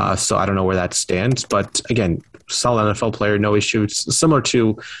 Mm-hmm. So I don't know where that stands. But again, solid NFL player, no issues, similar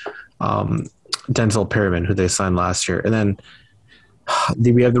to Denzel Perryman, who they signed last year. And then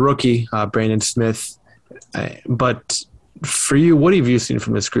we have the rookie, Brandon Smith. But for you, what have you seen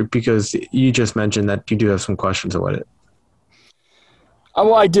from this group? Because you just mentioned that you do have some questions about it.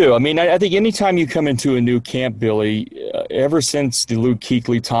 Well, I do. I mean, I think anytime you come into a new camp, Billy, ever since the Luke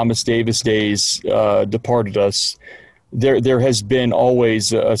Kuechly, Thomas Davis days departed us, there has been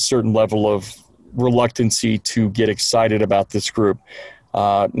always a certain level of reluctancy to get excited about this group.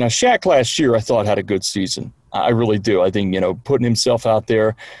 Now, Shaq last year, I thought, had a good season. I really do. I think, putting himself out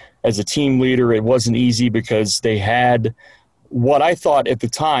there as a team leader, it wasn't easy because they had what I thought at the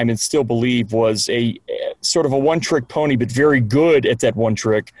time and still believe was a sort of a one-trick pony, but very good at that one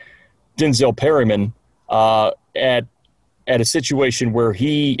trick, Denzel Perryman, at a situation where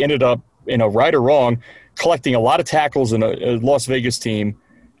he ended up, right or wrong, collecting a lot of tackles in a Las Vegas team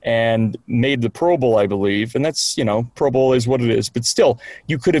and made the Pro Bowl, I believe. And that's, Pro Bowl is what it is. But still,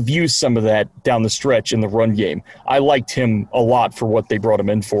 you could have used some of that down the stretch in the run game. I liked him a lot for what they brought him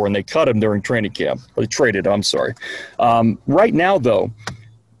in for, and they cut him during training camp. Or they traded him, I'm sorry. Right now, though,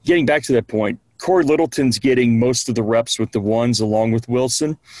 getting back to that point, Corey Littleton's getting most of the reps with the ones along with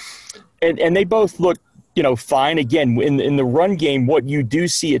Wilson. And they both look, fine. Again, in the run game, what you do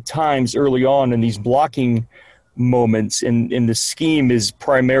see at times early on in these blocking moments in the scheme is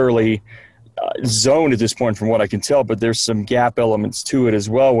primarily zone at this point from what I can tell, but there's some gap elements to it as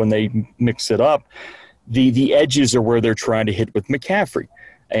well when they mix it up. The edges are where they're trying to hit with McCaffrey,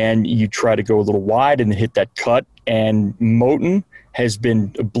 and you try to go a little wide and hit that cut, and Moton has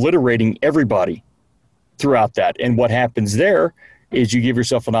been obliterating everybody throughout that. And what happens there is you give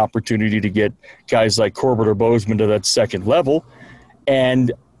yourself an opportunity to get guys like Corbett or Bozeman to that second level,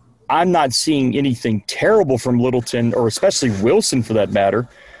 and I'm not seeing anything terrible from Littleton, or especially Wilson for that matter,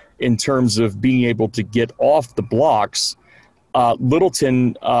 in terms of being able to get off the blocks.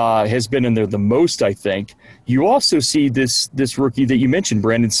 Littleton has been in there the most, I think. You also see this rookie that you mentioned,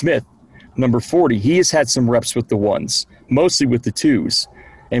 Brandon Smith, number 40. He has had some reps with the ones, mostly with the twos.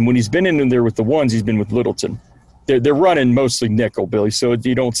 And when he's been in there with the ones, he's been with Littleton. They're running mostly nickel, Billy, so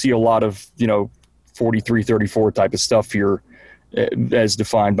you don't see a lot of, 43-34 type of stuff here. As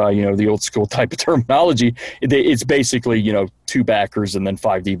defined by, the old school type of terminology. It's basically, 2 backers and then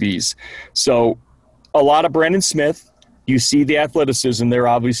 5 DBs. So a lot of Brandon Smith. You see the athleticism there.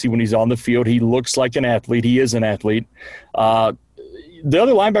 Obviously, when he's on the field, he looks like an athlete. He is an athlete. The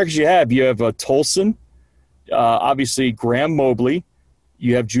other linebackers you have Tolson, obviously Graham Mobley.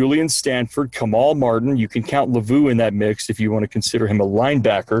 You have Julian Stanford, Kamal Martin. You can count Lavu in that mix if you want to consider him a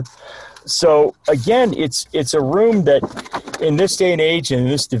linebacker. So, again, it's a room that in this day and age and in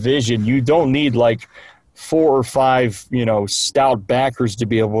this division, you don't need like 4 or 5, stout backers to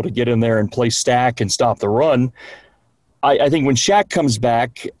be able to get in there and play stack and stop the run. I think when Shaq comes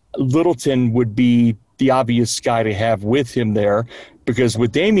back, Littleton would be the obvious guy to have with him there, because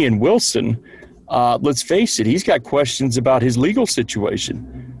with Damian Wilson, let's face it, he's got questions about his legal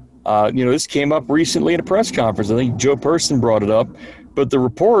situation. This came up recently in a press conference. I think Joe Person brought it up. But the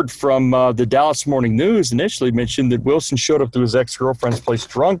report from the Dallas Morning News initially mentioned that Wilson showed up to his ex-girlfriend's place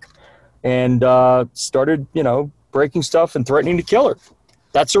drunk and started, breaking stuff and threatening to kill her.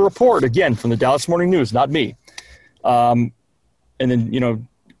 That's a report, again, from the Dallas Morning News, not me. And then,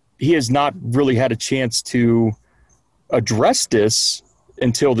 he has not really had a chance to address this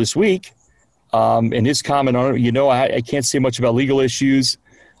until this week. And his comment on it, I can't say much about legal issues.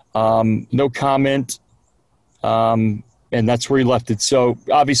 No comment. And that's where he left it. So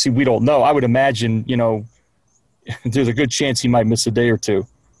obviously we don't know. I would imagine, there's a good chance he might miss a day or two,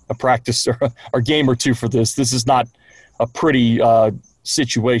 a practice or a game or two for this. This is not a pretty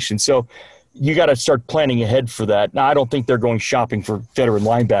situation. So you got to start planning ahead for that. Now, I don't think they're going shopping for veteran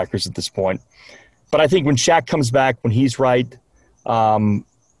linebackers at this point. But I think when Shaq comes back, when he's right,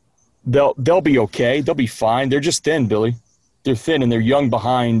 they'll be okay. They'll be fine. They're just thin, Billy. They're thin, and they're young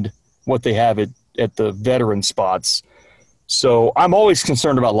behind what they have at the veteran spots. So I'm always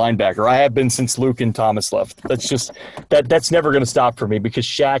concerned about linebacker. I have been since Luke and Thomas left. That's just that's never going to stop for me because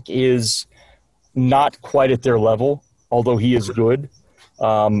Shaq is not quite at their level, although he is good.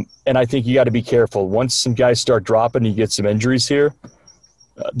 And I think you got to be careful. Once some guys start dropping, you get some injuries here,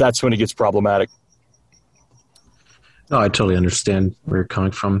 that's when it gets problematic. No, I totally understand where you're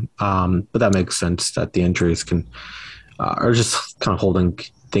coming from. But that makes sense that the injuries are just kind of holding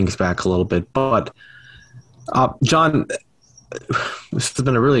things back a little bit. But, John, this has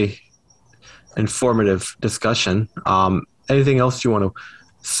been a really informative discussion. Anything else you want to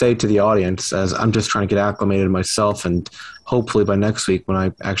say to the audience, as I'm just trying to get acclimated myself, and hopefully by next week when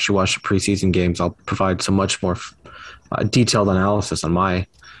I actually watch the preseason games, I'll provide some much more detailed analysis on my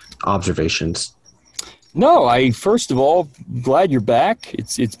observations. No, first of all, glad you're back.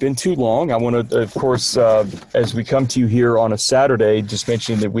 It's been too long. I want to, of course, as we come to you here on a Saturday, just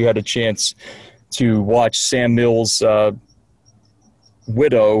mention that we had a chance to watch Sam Mills'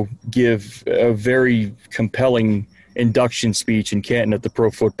 widow give a very compelling induction speech in Canton at the Pro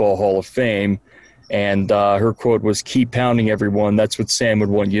Football Hall of Fame. And her quote was, "Keep pounding, everyone. That's what Sam would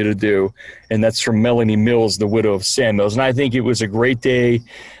want you to do." And that's from Melanie Mills, the widow of Sam Mills. And I think it was a great day.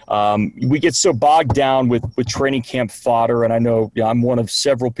 We get so bogged down with training camp fodder. And I know I'm one of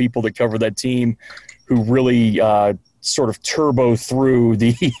several people that cover that team who really sort of turbo through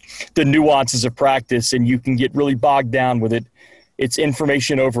the nuances of practice. And you can get really bogged down with it. It's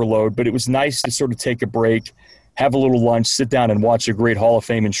information overload. But it was nice to sort of take a break, have a little lunch, sit down and watch a great Hall of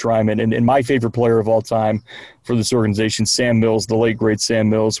Fame enshrinement. And my favorite player of all time for this organization, Sam Mills, the late, great Sam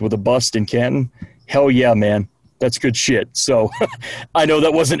Mills, with a bust in Canton. Hell yeah, man. That's good shit. So I know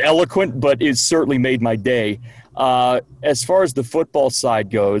that wasn't eloquent, but it certainly made my day. As far as the football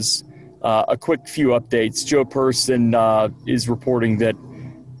side goes, a quick few updates. Joe Person is reporting that,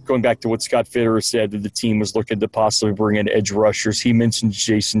 going back to what Scott Fitterer said, that the team was looking to possibly bring in edge rushers. He mentioned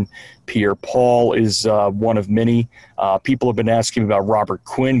Jason Pierre-Paul is one of many. People have been asking about Robert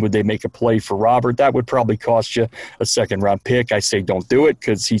Quinn. Would they make a play for Robert? That would probably cost you a second-round pick. I say don't do it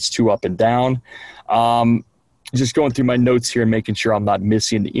because he's too up and down. Just going through my notes here and making sure I'm not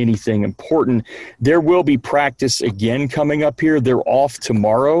missing anything important. There will be practice again coming up here. They're off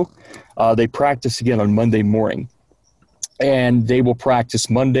tomorrow. They practice again on Monday morning. And they will practice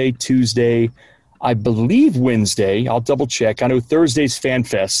Monday, Tuesday, I believe Wednesday. I'll double check. I know Thursday's Fan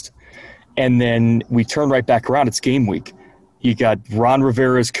Fest. And then we turn right back around. It's game week. You got Ron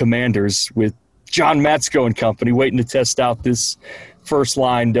Rivera's Commanders with John Matsko and company waiting to test out this first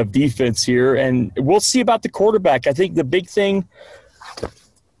line of defense here. And we'll see about the quarterback. I think the big thing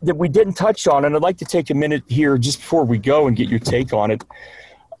that we didn't touch on, and I'd like to take a minute here just before we go and get your take on it.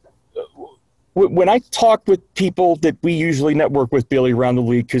 When I talk with people that we usually network with, Billy, around the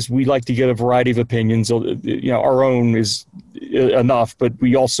league, because we like to get a variety of opinions, our own is enough, but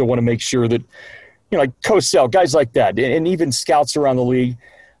we also want to make sure that, like Cosell, guys like that, and even scouts around the league,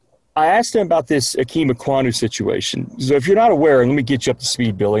 I asked him about this Akeem Ekwonu situation. So if you're not aware, and let me get you up to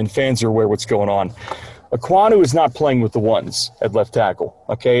speed, Billy, and fans are aware what's going on. Ekwonu is not playing with the ones at left tackle,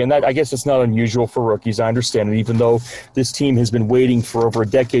 okay? And that, I guess it's not unusual for rookies. I understand it. Even though this team has been waiting for over a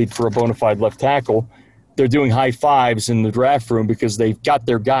decade for a bona fide left tackle, they're doing high fives in the draft room because they've got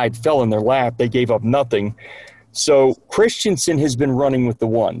their guy fell in their lap. They gave up nothing. So Christensen has been running with the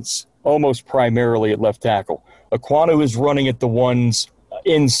ones, almost primarily at left tackle. Ekwonu is running at the ones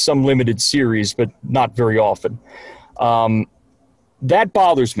in some limited series, but not very often. That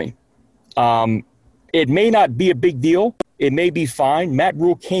bothers me. It may not be a big deal. It may be fine. Matt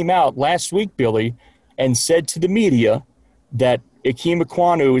Rule came out last week, Billy, and said to the media that Akeem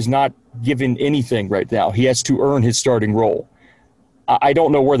Ekwonu is not given anything right now. He has to earn his starting role. I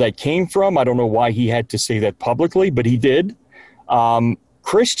don't know where that came from. I don't know why he had to say that publicly, but he did.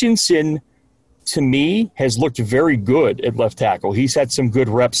 Christensen, to me, has looked very good at left tackle. He's had some good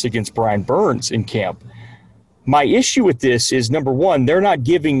reps against Brian Burns in camp. My issue with this is, number one, they're not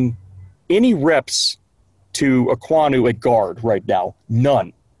giving any reps to Ekwonu at guard right now.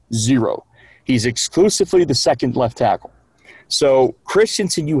 None. Zero. He's exclusively the second left tackle. So,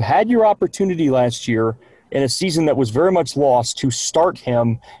 Christensen, you had your opportunity last year in a season that was very much lost to start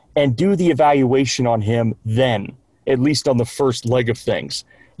him and do the evaluation on him then, at least on the first leg of things.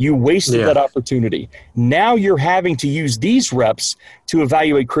 You wasted that opportunity. Now you're having to use these reps to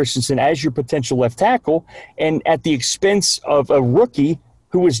evaluate Christensen as your potential left tackle, and at the expense of a rookie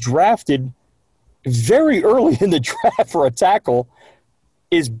who was drafted very early in the draft for a tackle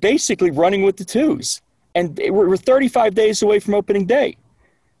is basically running with the twos. And we're 35 days away from opening day.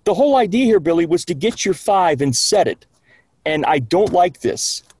 The whole idea here, Billy, was to get your 5 and set it. And I don't like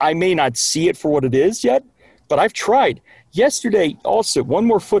this. I may not see it for what it is yet, but I've tried. Yesterday, also, one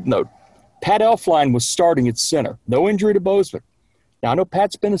more footnote. Pat Elflein was starting at center. No injury to Bozeman. Now, I know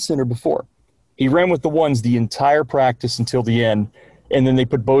Pat's been a center before. He ran with the ones the entire practice until the end, and then they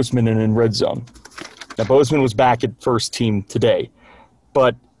put Bozeman in red zone. Now, Bozeman was back at first team today.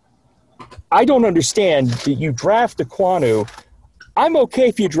 But I don't understand that you draft Ekwonu. I'm okay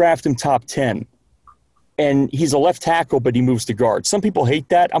if you draft him top 10 and he's a left tackle, but he moves to guard. Some people hate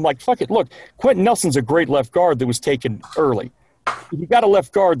that. I'm like, fuck it. Look, Quentin Nelson's a great left guard that was taken early. If you got a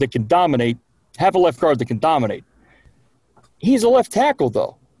left guard that can dominate, have a left guard that can dominate. He's a left tackle,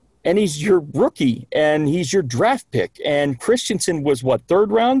 though, and he's your rookie, and he's your draft pick. And Christensen was, what,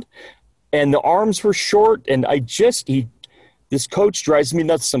 third round? And the arms were short, and this coach drives me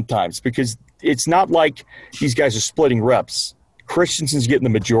nuts sometimes because it's not like these guys are splitting reps. Christensen's getting the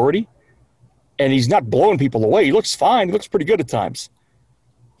majority, and he's not blowing people away. He looks fine. He looks pretty good at times.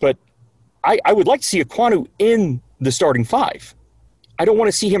 But I would like to see Ekwonu in the starting 5. I don't want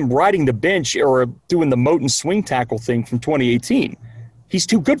to see him riding the bench or doing the moat and swing tackle thing from 2018. He's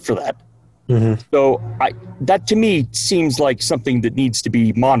too good for that. Mm-hmm. So that to me seems like something that needs to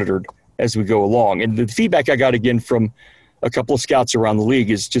be monitored as we go along. And the feedback I got again from a couple of scouts around the league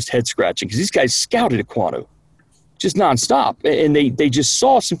is just head scratching because these guys scouted Ekwonu just nonstop. And they just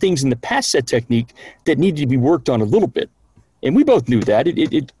saw some things in the pass set technique that needed to be worked on a little bit. And we both knew that.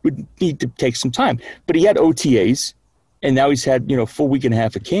 It would need to take some time. But he had OTAs, and now he's had, a full week and a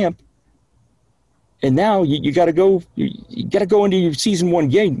half of camp. And now you got to go. You got to go into your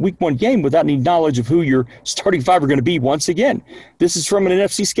week 1 game without any knowledge of who your starting 5 are going to be. Once again, this is from an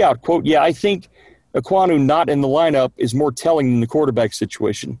NFC scout quote. Yeah, I think Ekwonu not in the lineup is more telling than the quarterback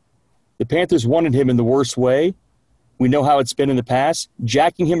situation. The Panthers wanted him in the worst way. We know how it's been in the past.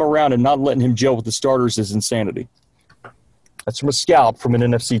 Jacking him around and not letting him gel with the starters is insanity. That's from a scout from an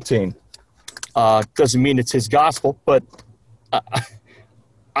NFC team. Doesn't mean it's his gospel, but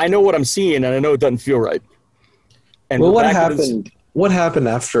I know what I'm seeing, and I know it doesn't feel right. And what happened? What happened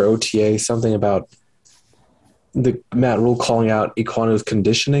after OTA? Something about the Matt Rule calling out Ekwonu's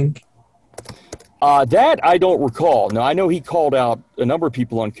conditioning? That I don't recall. Now, I know he called out a number of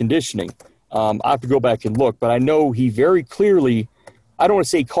people on conditioning. I have to go back and look, but I know he very clearly – I don't want to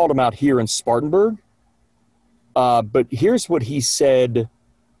say he called him out here in Spartanburg, but here's what he said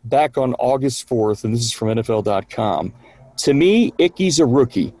back on August 4th, and this is from NFL.com. To me, Icky's a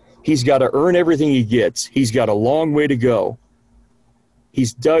rookie. He's got to earn everything he gets. He's got a long way to go.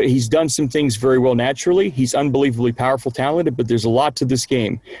 He's done some things very well naturally. He's unbelievably powerful, talented, but there's a lot to this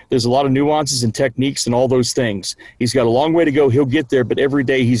game. There's a lot of nuances and techniques and all those things. He's got a long way to go. He'll get there, but every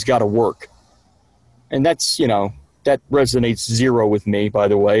day he's got to work. And that's, that resonates zero with me, by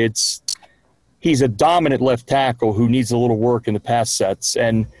the way. He's a dominant left tackle who needs a little work in the pass sets,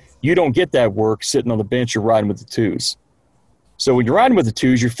 and you don't get that work sitting on the bench or riding with the twos. So when you're riding with the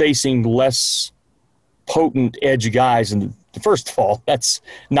twos, you're facing less potent edge guys. And first of all, that's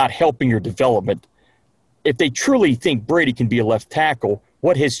not helping your development. If they truly think Brady can be a left tackle,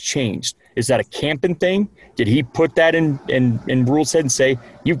 what has changed? Is that a camping thing? Did he put that in Rule's head and say,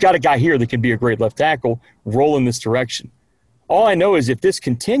 you've got a guy here that can be a great left tackle, roll in this direction? All I know is if this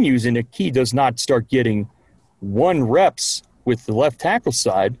continues and Aki does not start getting 1 reps with the left tackle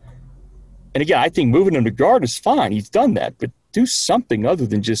side, and again, I think moving him to guard is fine. He's done that, but do something other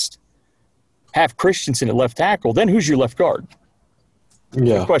than just have Christensen at left tackle. Then who's your left guard?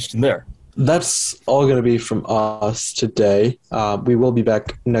 Yeah. Good question there. That's all going to be from us today. We will be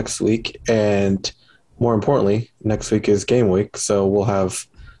back next week, and more importantly, next week is game week, so we'll have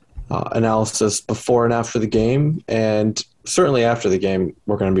analysis before and after the game, and certainly after the game,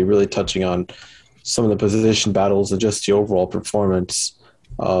 we're going to be really touching on some of the position battles and just the overall performance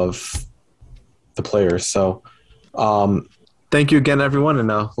of the players. So Thank you again, everyone, and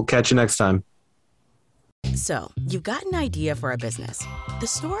we'll catch you next time. So, you've got an idea for a business, the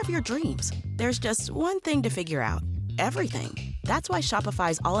store of your dreams. There's just one thing to figure out: everything. That's why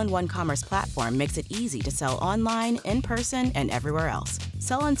Shopify's all-in-one commerce platform makes it easy to sell online, in person, and everywhere else.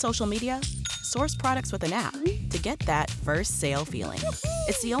 Sell on social media, source products with an app to get that first sale feeling.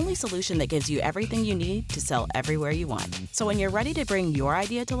 It's the only solution that gives you everything you need to sell everywhere you want. So when you're ready to bring your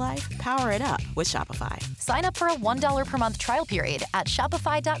idea to life, power it up with Shopify. Sign up for a $1 per month trial period at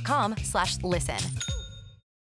shopify.com/listen.